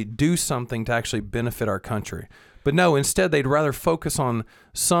actually do something to actually benefit our country. But no, instead they'd rather focus on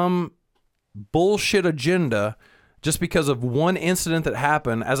some bullshit agenda just because of one incident that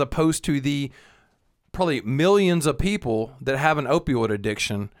happened, as opposed to the probably millions of people that have an opioid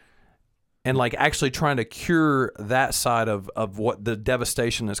addiction and like actually trying to cure that side of what the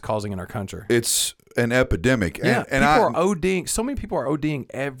devastation is causing in our country. It's an epidemic. Yeah, and people are ODing. So many people are ODing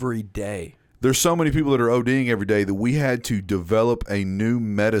every day. There's so many people that are ODing every day that we had to develop a new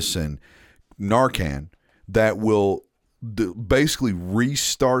medicine, Narcan, that will basically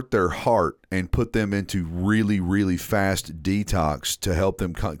restart their heart and put them into really, really fast detox to help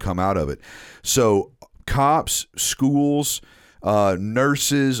them come out of it. So cops, schools,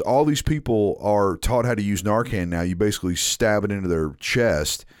 nurses, all these people are taught how to use Narcan now. You basically stab it into their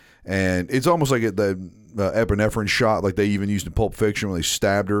chest, and it's almost like the epinephrine shot like they even used in Pulp Fiction when they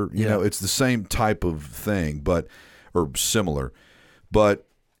stabbed her. You know, it's the same type of thing, or similar. But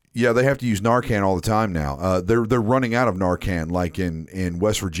yeah, they have to use Narcan all the time now. They're running out of Narcan, like in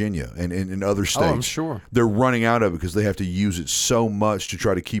West Virginia and in other states. Oh, I'm sure. They're running out of it because they have to use it so much to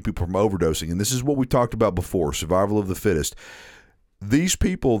try to keep people from overdosing. And this is what we talked about before, survival of the fittest. these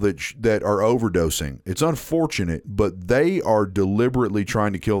people that are overdosing, it's unfortunate, but they are deliberately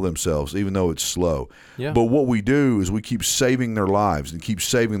trying to kill themselves, even though it's slow. Yeah. But what we do is we keep saving their lives and keep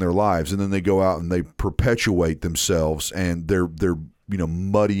saving their lives, and then they go out and they perpetuate themselves, and they're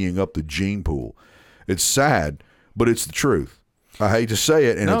muddying up the gene pool. It's sad, but it's the truth. I hate to say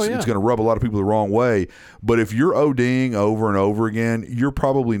it, and it's going to rub a lot of people the wrong way. But if you're ODing over and over again, you're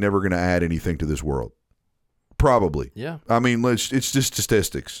probably never going to add anything to this world. Probably. Yeah. I mean, it's just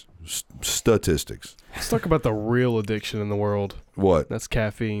statistics. Statistics. Let's talk about the real addiction in the world. What? That's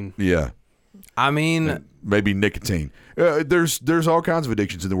caffeine. Yeah. I mean, maybe nicotine. There's all kinds of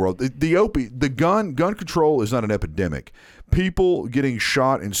addictions in the world. The gun control is not an epidemic. People getting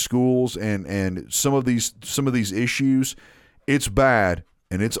shot in schools and some of these issues, it's bad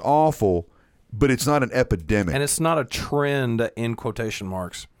and it's awful, but it's not an epidemic. and it's not a trend in quotation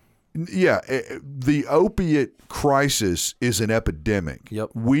marks. Yeah, the opiate crisis is an epidemic. Yep.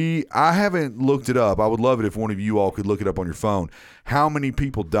 I haven't looked it up. I would love it if one of you all could look it up on your phone. How many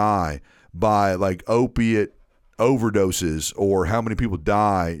people die by like opiate overdoses, or how many people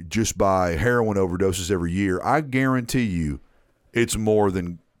die just by heroin overdoses every year? I guarantee you it's more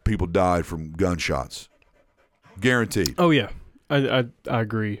than people died from gunshots. Guaranteed. Oh yeah, I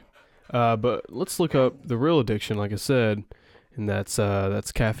agree. But let's look up the real addiction, like I said, and that's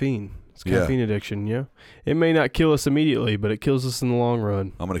caffeine. It's caffeine addiction. Yeah, it may not kill us immediately, but it kills us in the long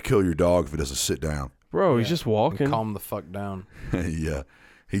run. I'm gonna kill your dog if it doesn't sit down. Bro, he's just walking. Calm the fuck down. Yeah.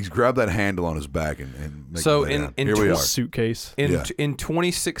 He's grabbed that handle on his back and make So him lay down. in Here we are. Suitcase. In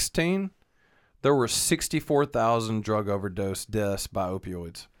 2016, there were 64,000 drug overdose deaths by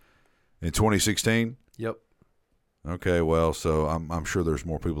opioids. In 2016? Yep. Okay, well, so I'm sure there's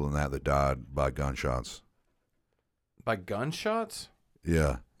more people than that died by gunshots. By gunshots?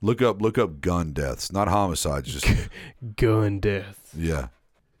 Yeah. Look up gun deaths, not homicides, just Gun death. yeah.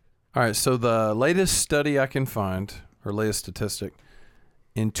 All right, so the latest study I can find, or latest statistic,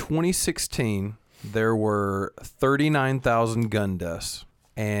 in 2016, there were 39,000 gun deaths,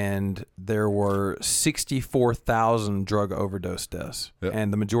 and there were 64,000 drug overdose deaths, Yep.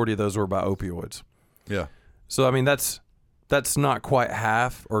 and the majority of those were by opioids. Yeah. So, I mean, that's not quite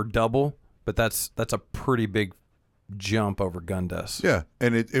half or double, but that's a pretty big jump over gun deaths. Yeah.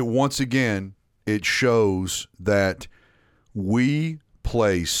 And it once again, it shows that we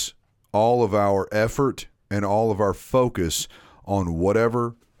place all of our effort and all of our focus on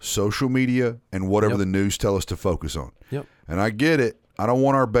whatever social media and whatever Yep. the news tell us to focus on. Yep. And I get it. I don't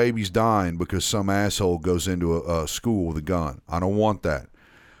want our babies dying because some asshole goes into a school with a gun. I don't want that.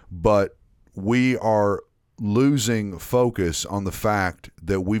 But we are losing focus on the fact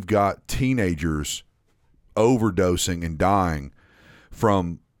that we've got teenagers overdosing and dying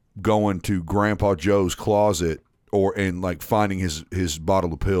from going to Grandpa Joe's closet and like finding his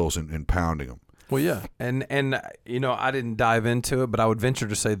bottle of pills and pounding them. Well, yeah, and you know, I didn't dive into it, but I would venture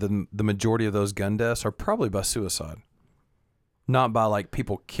to say the majority of those gun deaths are probably by suicide, not by like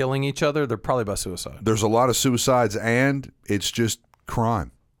people killing each other. They're probably by suicide. There's a lot of suicides, and it's just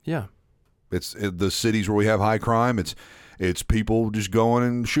crime. Yeah, It's the cities where we have high crime. It's people just going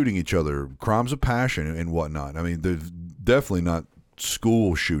and shooting each other, crimes of passion and whatnot. I mean, there's definitely not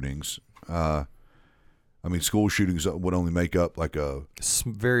school shootings. I mean, school shootings would only make up like a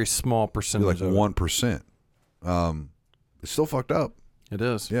very small percentage. like of 1%. It's still fucked up. It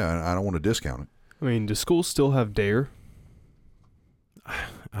is. Yeah, and I don't want to discount it. I mean, do schools still have DARE?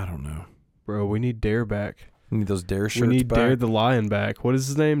 I don't know. Bro, we need DARE back. We need those Dare shirts We need back. Dare the Lion back. What is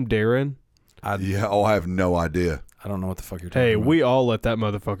his name? Darren? I I have no idea. don't know what the fuck you're talking Hey, about. we all let that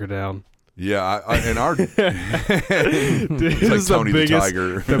motherfucker down. Yeah, and our Dude, it's this like is the Tony the biggest-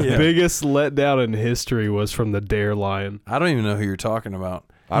 Tiger. The Yeah. biggest letdown in history was from the Dare Lion. I don't even know who you're talking about.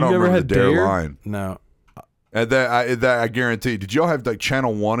 I don't never remember the had Dare Dare? line. No. And that I guarantee. Did y'all have like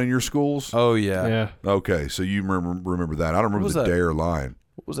Channel 1 in your schools? Oh yeah. Yeah. Okay, so you remember that. I don't remember was the that? Dare line.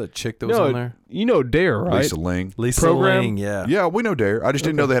 What was that chick that was on No, there? you know Dare, right? Lisa Ling. Lisa Program? Ling. Yeah. Yeah, we know Dare. I just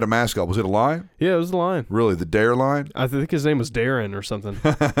didn't know they had a mascot. Was it a lion? Yeah, it was the Lion. Really, the Dare line? I think his name was Darren or something.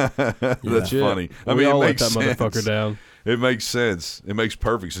 That's Legit. funny. I We mean, all it let makes that sense. motherfucker down. It makes sense. It makes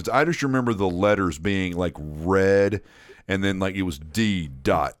perfect sense. I just remember the letters being like red, and then like it was D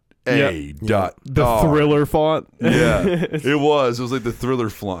dot A Yep. dot The R. Thriller font. Yeah, it was. It was like the Thriller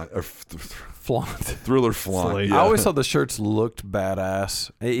font. Flaunt. Thriller font. Slate. Yeah. I always thought the shirts looked badass,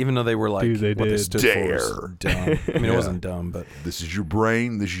 even though they were like Dude, they what they did. stood for was dumb. I mean, Yeah. it wasn't dumb, but This is your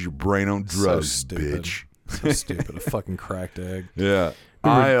brain. This is your brain on So drugs, stupid. bitch. so stupid. A fucking cracked egg. Yeah,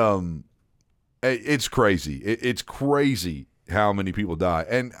 it's crazy. It's crazy how many people die,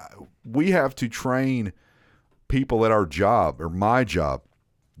 and we have to train people at our job or my job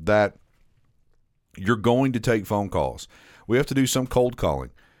that you're going to take phone calls. We have to do some cold calling,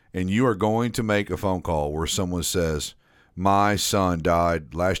 and you are going to make a phone call where someone says, my son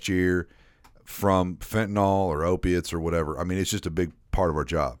died last year from fentanyl or opiates or whatever. I mean, it's just a big part of our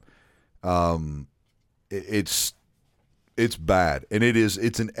job. It's bad, and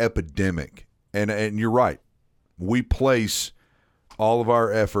it's an epidemic. And you're right. We place all of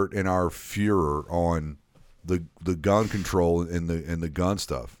our effort and our furor on the gun control and the gun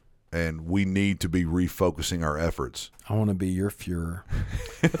stuff, and we need to be refocusing our efforts. I want to be your Fuhrer.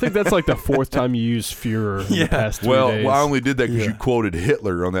 I think that's like the fourth time you used Fuhrer in the past 3 days. Well, I only did that because you quoted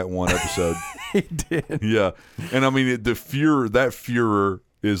Hitler on that one episode. He did. Yeah, and I mean the Fuhrer. That Fuhrer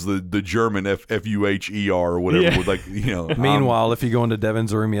is the German Fuher or whatever. Yeah. With like, you know. Meanwhile, if you go into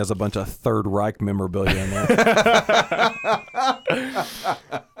Devin's room, he has a bunch of Third Reich memorabilia in there.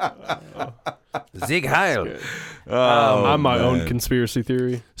 Sieg Heil. I'm my own man. conspiracy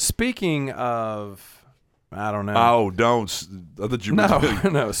theory. Speaking of, I don't know. Oh, don't! I thought you were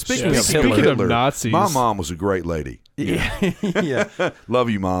No. Speaking of Speaking Hitler. of Nazis, My mom was a great lady. Yeah. Love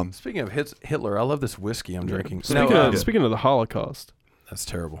you, Mom. Speaking of Hitler, I love this whiskey I'm drinking. Speaking of the Holocaust, That's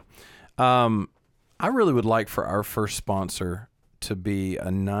terrible. I really would like for our first sponsor to be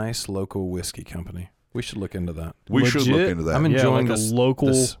a nice local whiskey company. We should look into that. We should look into that. I'm enjoying like a this local.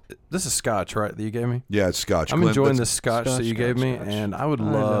 This is Scotch, right? That you gave me. Yeah, it's Scotch. I'm Glen- enjoying that's- this Scotch that you gave me, Scotch. and I would I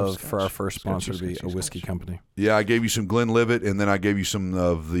love love Scotch. for our first sponsor to be Scotchy, a whiskey company. Yeah, I gave you some Glenlivet, and then I gave you some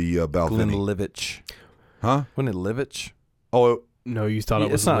of the Balvenie. Glenlivet. Huh? Wasn't it Livich? Oh, No, you thought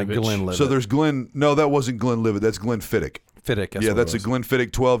it was It's not Livich. Glenlivet. so there's Glen. No, that wasn't Glenlivet. That's Glenfiddich. Fiddick. Yeah, that's a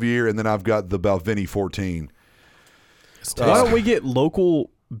Glenfiddich 12-year, and then I've got the Balvenie 14. Why don't we get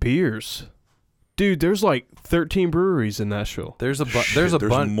local beers? Dude, there's like 13 breweries in Nashville. There's a Shit, there's a there's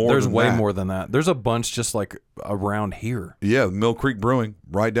bunch. more There's than way that. more than that. There's a bunch just like around here. Yeah, Mill Creek Brewing,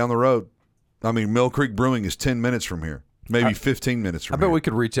 right down the road. I mean, Mill Creek Brewing is 10 minutes from here, maybe 15 minutes I from bet here. we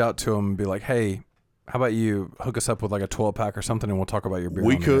could reach out to them and be like, "Hey, how about you hook us up with like a 12-pack or something, and we'll talk about your beer."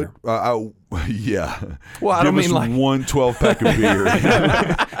 We on the could. air." Yeah. Well, I Give don't us mean like. one 12-pack of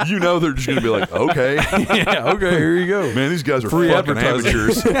beer. You know they're just going to be like, okay. Yeah. Okay. Here you go. Man, these guys are Free fucking advertising.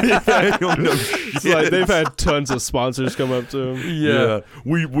 amateurs. They don't know It's shit. like they've had tons of sponsors come up to them. Yeah.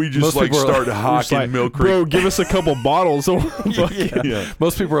 We just Most like people are start like- hawking Like, Mill Creek. bro, give us a couple bottles. Yeah.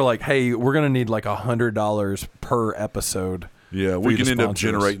 Most people are like, "Hey, we're gonna need like $100 per episode." Yeah, for we you to can end up sponsor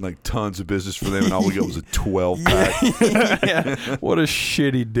us. generating like tons of business for them, and all we got was a 12-pack, Yeah. What a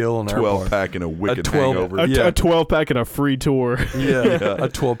shitty deal on our part. 12-pack, and a wicked 12 hangover. Yeah. A 12 pack and a free tour. Yeah. A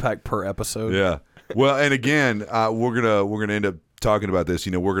 12-pack per episode. Yeah. Well, and again, we're gonna end up talking about this.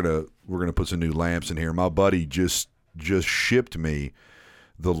 You know, we're gonna put some new lamps in here. My buddy just shipped me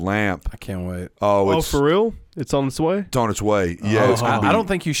the lamp. I can't wait. Oh, Oh, it's, for real? It's on its way? it's on its way. Yeah, it's gonna be. I don't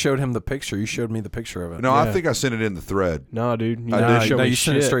think you showed him the picture. You showed me the picture of it. No, I Yeah. think I sent it in the thread. No, dude. You I didn't did. show no, me you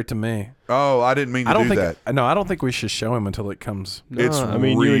sent it shit. straight to me. Oh, I didn't mean to I don't do think. that. No, I don't think we should show him until it comes. No, It's I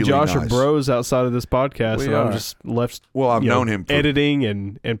mean, you really and Josh are nice. bros outside of this podcast, We and are. I'm just left. Well, I've you know, known him for editing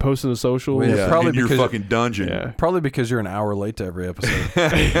and posting the socials. Yeah, yeah, probably in your because- fucking dungeon. Yeah. Probably because you're an hour late to every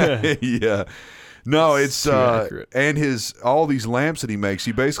episode. Yeah. No, it's Too accurate. and all these lamps that he makes,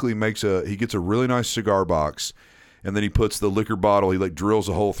 he basically he gets a really nice cigar box, and then he puts the liquor bottle, he like drills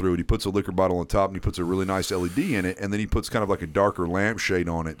a hole through it, he puts a liquor bottle on top, and he puts a really nice LED in it, and then he puts kind of like a darker lampshade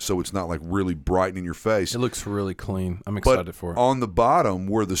on it, so it's not like really bright in your face. It looks really clean. I'm But excited for it. on the bottom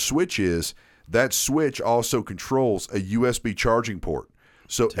where the switch is, that switch also controls a USB charging port.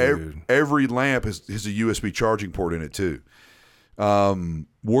 So Dude. every lamp has a USB charging port in it too.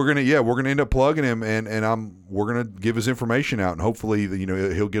 We're gonna end up plugging him, and we're gonna give his information out, and hopefully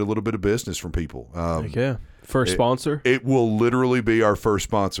he'll get a little bit of business from people. Heck yeah. First sponsor. It will literally be our first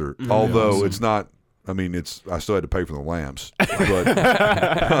sponsor, although awesome. it's not. I mean, I still had to pay for the lamps, but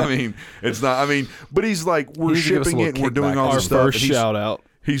I mean, it's not. I mean, but he's like, we're You need to give us a shipping little it, and we're doing kickback. all Our this stuff. first and he's- shout out.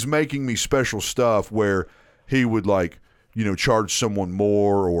 He's making me special stuff where he would charge someone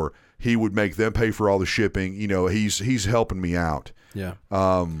more, or he would make them pay for all the shipping. He's helping me out. Yeah.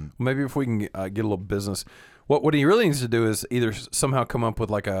 Maybe if we can get a little business. What he really needs to do is either somehow come up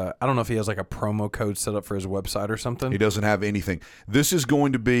with I don't know if he has like a promo code set up for his website or something. He doesn't have anything. This is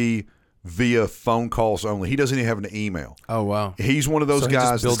going to be via phone calls only. He doesn't even have an email. Oh wow. He's one of those So he just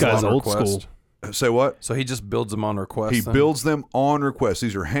guys. builds This guy's them on old request. school. Say what? So he just builds them on request. He then? builds them on request.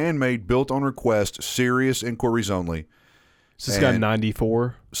 These are handmade, built on request, serious inquiries only. Is this guy And-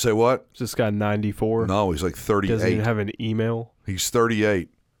 94? Say what? Is this guy 94? No, he's like Doesn't 38. even have an email. He's 38.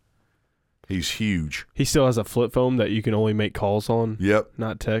 He's huge. He still has a flip phone that you can only make calls on, Yep.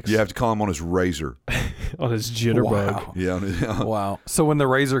 not text. You have to call him on his Razor. On his jitterbug. Wow. Yeah. Wow. So when the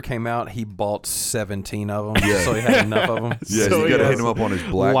Razor came out, he bought 17 of them. Yeah. So he had enough of them. Yeah, So you he got to has hit him up on his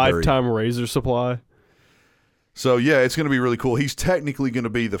BlackBerry. Lifetime razor supply. So yeah, it's going to be really cool. He's technically going to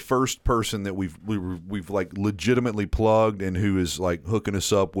be the first person that we've like legitimately plugged and who is like hooking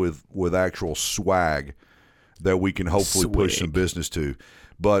us up with actual swag that we can hopefully push some business to.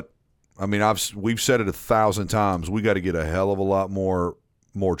 But I mean, we've said it 1,000 times. We got to get a hell of a lot more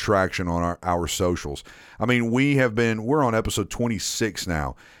traction on our socials. I mean, we're on episode 26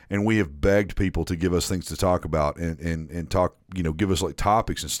 now, and we have begged people to give us things to talk about and talk, give us like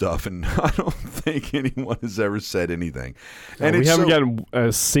topics and stuff. And I don't think anyone has ever said anything. And we haven't gotten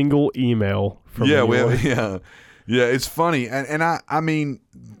a single email from anyone. Yeah. It's funny. And I mean,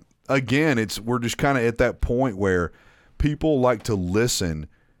 again, we're just kind of at that point where people like to listen.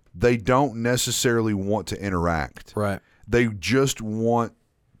 They don't necessarily want to interact. Right. They just want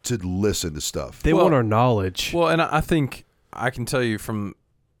to listen to stuff. They want our knowledge. Well, and I think I can tell you from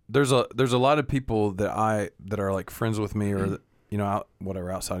there's a lot of people that are like friends with me or whatever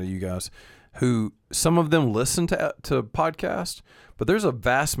outside of you guys, who some of them listen to podcasts, but there's a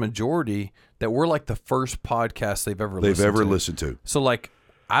vast majority that we're like the first podcast they've ever listened to. So like,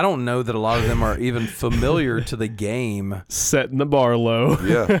 I don't know that a lot of them are even familiar to the game. Setting the bar low.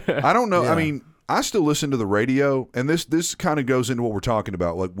 Yeah. I don't know. Yeah. I mean, I still listen to the radio, and this kind of goes into what we're talking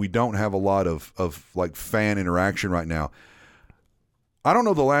about. Like, we don't have a lot of like fan interaction right now. I don't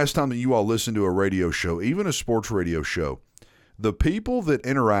know the last time that you all listened to a radio show, even a sports radio show. The people that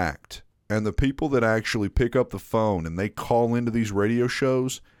interact and the people that actually pick up the phone and they call into these radio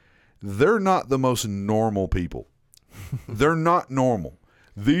shows, they're not the most normal people. They're not normal.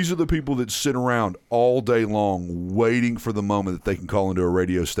 These are the people that sit around all day long waiting for the moment that they can call into a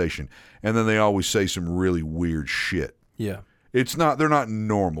radio station. And then they always say some really weird shit. Yeah. They're not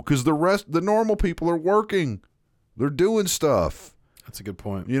normal because the normal people are working. They're doing stuff. That's a good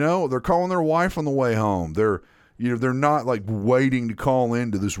point. They're calling their wife on the way home. They're not like waiting to call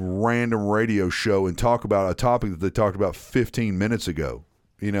into this random radio show and talk about a topic that they talked about 15 minutes ago.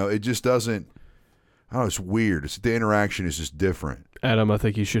 It just doesn't. Oh, it's weird. The interaction is just different. Adam, I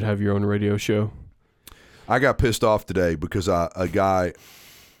think you should have your own radio show. I got pissed off today because a guy,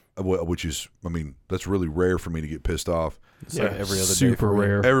 which is, I mean, that's really rare for me to get pissed off. It's like every other day. Super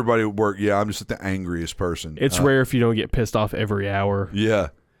rare. Everybody at work, I'm just the angriest person. It's rare if you don't get pissed off every hour. Yeah.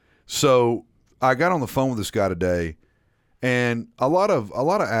 So I got on the phone with this guy today, and a lot of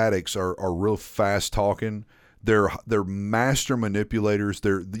addicts are real fast talking. They're master manipulators.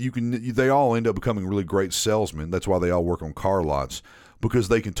 They all end up becoming really great salesmen. That's why they all work on car lots, because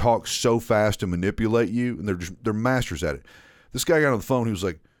they can talk so fast and manipulate you, and they're masters at it. This guy got on the phone. He was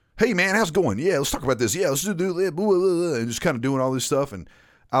like, "Hey man, how's it going? Yeah, let's talk about this. Yeah, let's do it." And just kind of doing all this stuff. And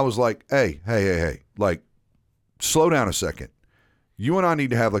I was like, "Hey, like, slow down a second. You and I need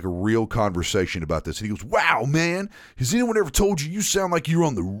to have like a real conversation about this." And he goes, "Wow, man, has anyone ever told you sound like you're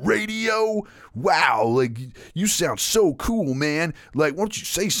on the radio? Wow, like you sound so cool, man. Like, why don't you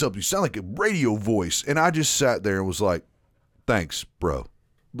say something? You sound like a radio voice." And I just sat there and was like, "Thanks, bro.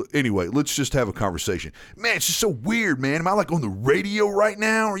 Anyway, let's just have a conversation." "Man, it's just so weird, man. Am I like on the radio right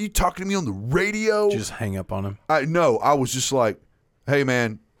now? Are you talking to me on the radio?" Just hang up on him. I was just like, "Hey,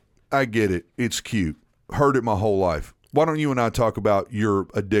 man, I get it. It's cute. Heard it my whole life. Why don't you and I talk about your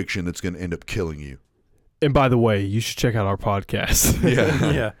addiction that's going to end up killing you?" And by the way, you should check out our podcast.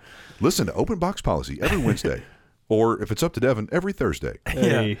 Yeah. Yeah. Listen to Open Box Policy every Wednesday. Or if it's up to Devin, every Thursday.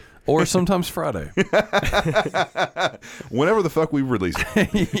 Hey. Yeah. Or sometimes Friday. Whenever the fuck we release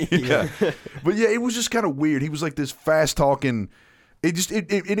it. Yeah. But yeah, it was just kind of weird. He was like this fast talking. It just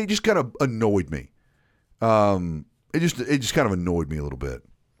kind of annoyed me. It just kind of annoyed me a little bit.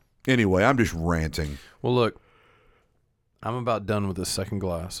 Anyway, I'm just ranting. Well, look, I'm about done with this second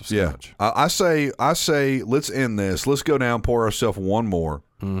glass of scotch. Yeah. I say let's end this. Let's go down, pour ourselves one more.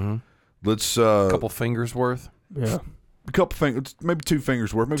 Mm-hmm. Let's A couple fingers worth. Yeah. a couple fingers, maybe 2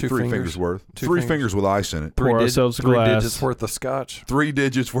 fingers worth, maybe Two 3 fingers. fingers worth. Two 3 fingers. fingers with ice in it. Pour ourselves a three glass. digits worth of scotch. 3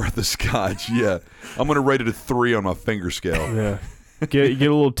 digits worth of scotch. Yeah. I'm going to rate it a 3 on my finger scale. Yeah. Get a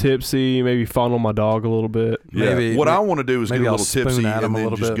little tipsy, maybe fondle my dog a little bit. Yeah. Maybe- What I want to do is get maybe a I'll little spoon tipsy at him and a then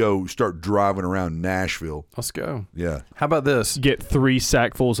little just bit. go start driving around Nashville. Let's go. Yeah. How about this? Get 3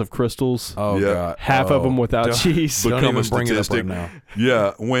 sackfuls of crystals. Oh, Yeah. God. Half of them without don't- cheese. Don't Become even a bring it up statistic. right now.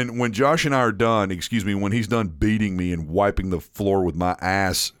 Yeah, when Josh and I are done, when he's done beating me and wiping the floor with my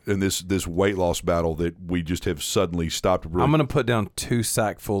ass in this weight loss battle that we just have suddenly stopped. Really. I'm going to put down 2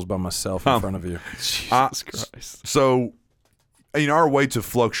 sackfuls by myself in front of you. Jesus Christ. So, our weights have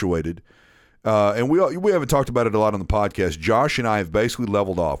fluctuated. And we haven't talked about it a lot on the podcast. Josh and I have basically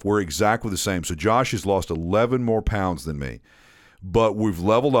leveled off. We're exactly the same. So Josh has lost 11 more pounds than me, but we've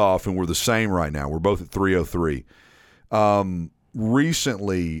leveled off and we're the same right now. We're both at 303.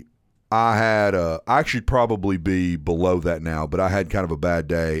 Recently, I should probably be below that now, but I had kind of a bad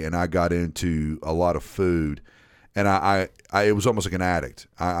day and I got into a lot of food, and I it was almost like an addict.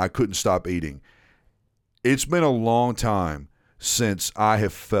 I couldn't stop eating. It's been a long time since I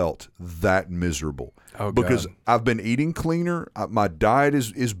have felt that miserable. Oh, because God. I've been eating cleaner. My diet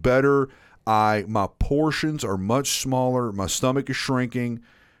is better. My portions are much smaller. My stomach is shrinking.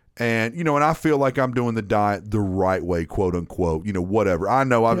 And, and I feel like I'm doing the diet the right way, quote unquote, whatever. I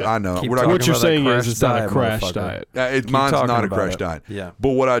know. I know. Keep We're not talking What you're about that saying is crash it's not a diet, crash motherfucker. diet. Mine's talking not a about crash it. diet. Yeah. But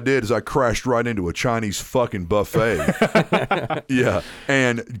what I did is I crashed right into a Chinese fucking buffet. Yeah.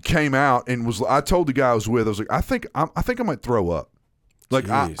 And came out and I told the guy I was with, I was like, I think I might throw up. Like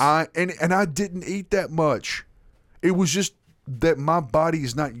Jeez. I didn't eat that much. It was just that my body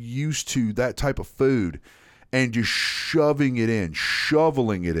is not used to that type of food, and just shoveling it in.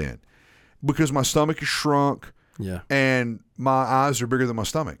 Because my stomach is shrunk, Yeah. and my eyes are bigger than my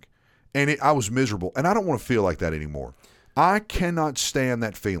stomach. And I was miserable. And I don't want to feel like that anymore. I cannot stand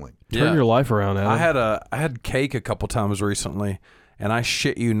that feeling. Turn your life around, Adam. I had cake a couple times recently, and I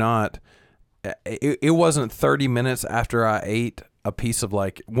shit you not, it wasn't 30 minutes after I ate a piece of,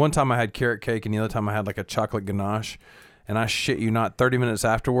 like, one time I had carrot cake and the other time I had like a chocolate ganache, and I shit you not, 30 minutes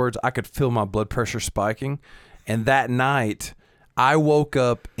afterwards I could feel my blood pressure spiking. And that night I woke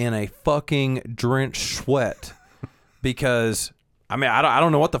up in a fucking drenched sweat because I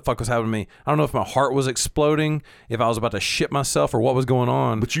don't know what the fuck was happening to me. I don't know if my heart was exploding, if I was about to shit myself, or what was going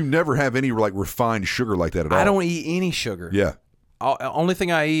on. But you never have any like refined sugar like that at all. I don't eat any sugar. Yeah. Only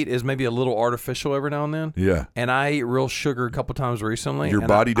thing I eat is maybe a little artificial every now and then. Yeah. And I ate real sugar a couple times recently. Your and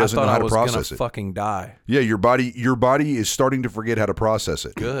body doesn't I know thought how I to was process gonna it. fucking die. Yeah, your body is starting to forget how to process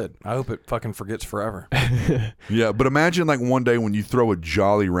it. Good. I hope it fucking forgets forever. Yeah, but imagine like one day when you throw a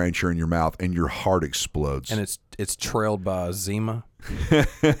Jolly Rancher in your mouth and your heart explodes. And it's trailed by a Zima.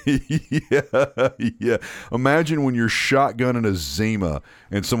 yeah. Imagine when you're shotgunning a Zima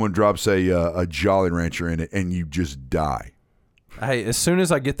and someone drops a Jolly Rancher in it and you just die. Hey, as soon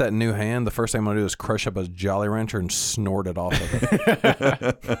as I get that new hand, the first thing I'm going to do is crush up a Jolly Rancher and snort it off of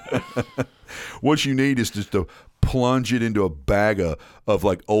it. What you need is just to plunge it into a bag of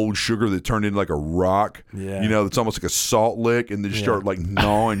like old sugar that turned into like a rock. Yeah. It's almost like a salt lick, and then just start like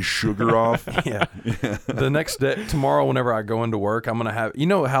gnawing sugar off. Yeah. The next day, tomorrow, whenever I go into work, I'm going to have,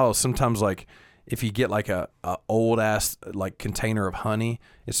 how sometimes like if you get like a old ass like container of honey,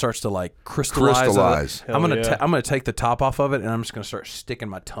 it starts to like crystallize. I'm gonna take the top off of it, and I'm just gonna start sticking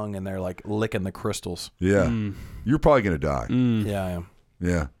my tongue in there, like licking the crystals. Yeah. You're probably gonna die. Yeah, I am.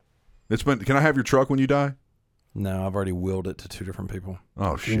 Yeah. Can I have your truck when you die? No, I've already willed it to 2 different people.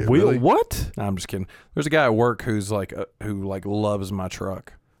 Oh shit! Really? What? No, I'm just kidding. There's a guy at work who's like who like loves my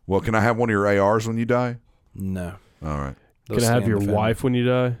truck. Well, can I have one of your ARs when you die? No. All right. Can I have your wife when you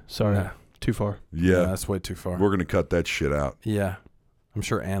die? Sorry. No. Too far. Yeah. That's way too far. We're gonna cut that shit out. Yeah. I'm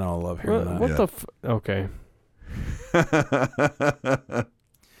sure Anna will love hearing that. What Yeah. the okay.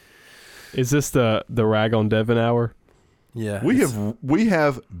 Is this the rag on Devin hour? Yeah. We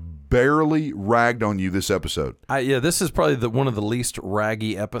have barely ragged on you this episode. This is probably one of the least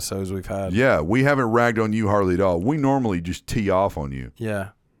raggy episodes we've had. Yeah, we haven't ragged on you hardly at all. We normally just tee off on you. Yeah.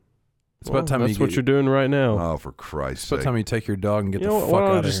 It's Well, about time that's what you're doing right now. Oh, for Christ's It's about sake. time you take your dog and get You the know fuck what? Why don't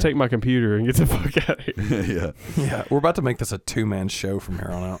out I of just here. take my computer and get the fuck out of here? Yeah. Yeah, we're about to make this a 2-man show from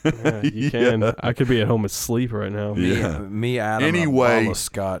here on out. Yeah, you can. Yeah. I could be at home asleep right now. Yeah. Me, Adam, Anyway. a bottle of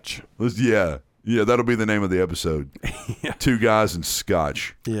scotch. Yeah, that'll be the name of the episode. Yeah. 2 guys and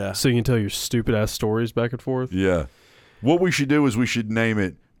scotch. Yeah. So you can tell your stupid ass stories back and forth. Yeah. What we should do is we should name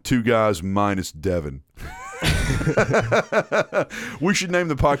it 2 Guys Minus Devin. We should name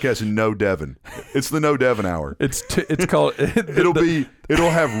the podcast No Devin. It's the No Devin Hour. It's called. It'll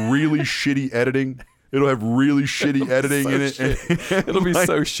have really shitty editing. It'll have really shitty editing in it. It'll be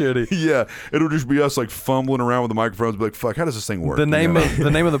so shitty. Yeah, it'll just be us like fumbling around with the microphones, be like, "Fuck, how does this thing work?" The name of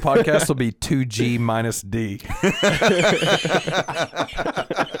the podcast will be 2G minus D.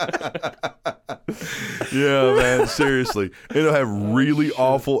 Yeah, man, seriously. It'll have really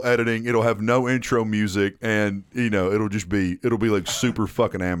awful editing. It'll have no intro music, and it'll be like super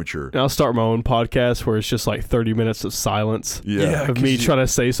fucking amateur. And I'll start my own podcast where it's just like 30 minutes of silence Yeah. of me trying to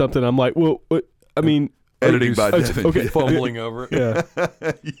say something. I'm like, well, what? I mean, Editing by Who's Devin. fumbling over it. Yeah.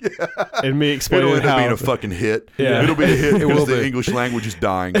 And me It'll explaining end up how being a fucking hit. Yeah. It'll be a hit It because will the be. English language is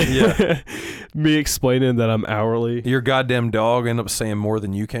dying. Yeah. me explaining that I'm hourly. Your goddamn dog end up saying more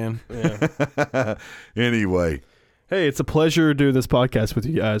than you can. Yeah. Anyway. Hey, it's a pleasure doing this podcast with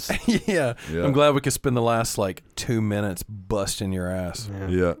you guys. Yeah. Yeah. I'm glad we could spend the last 2 minutes busting your ass.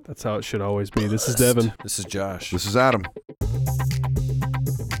 Yeah. That's how it should always be. This is Devin. This is Josh. This is Adam.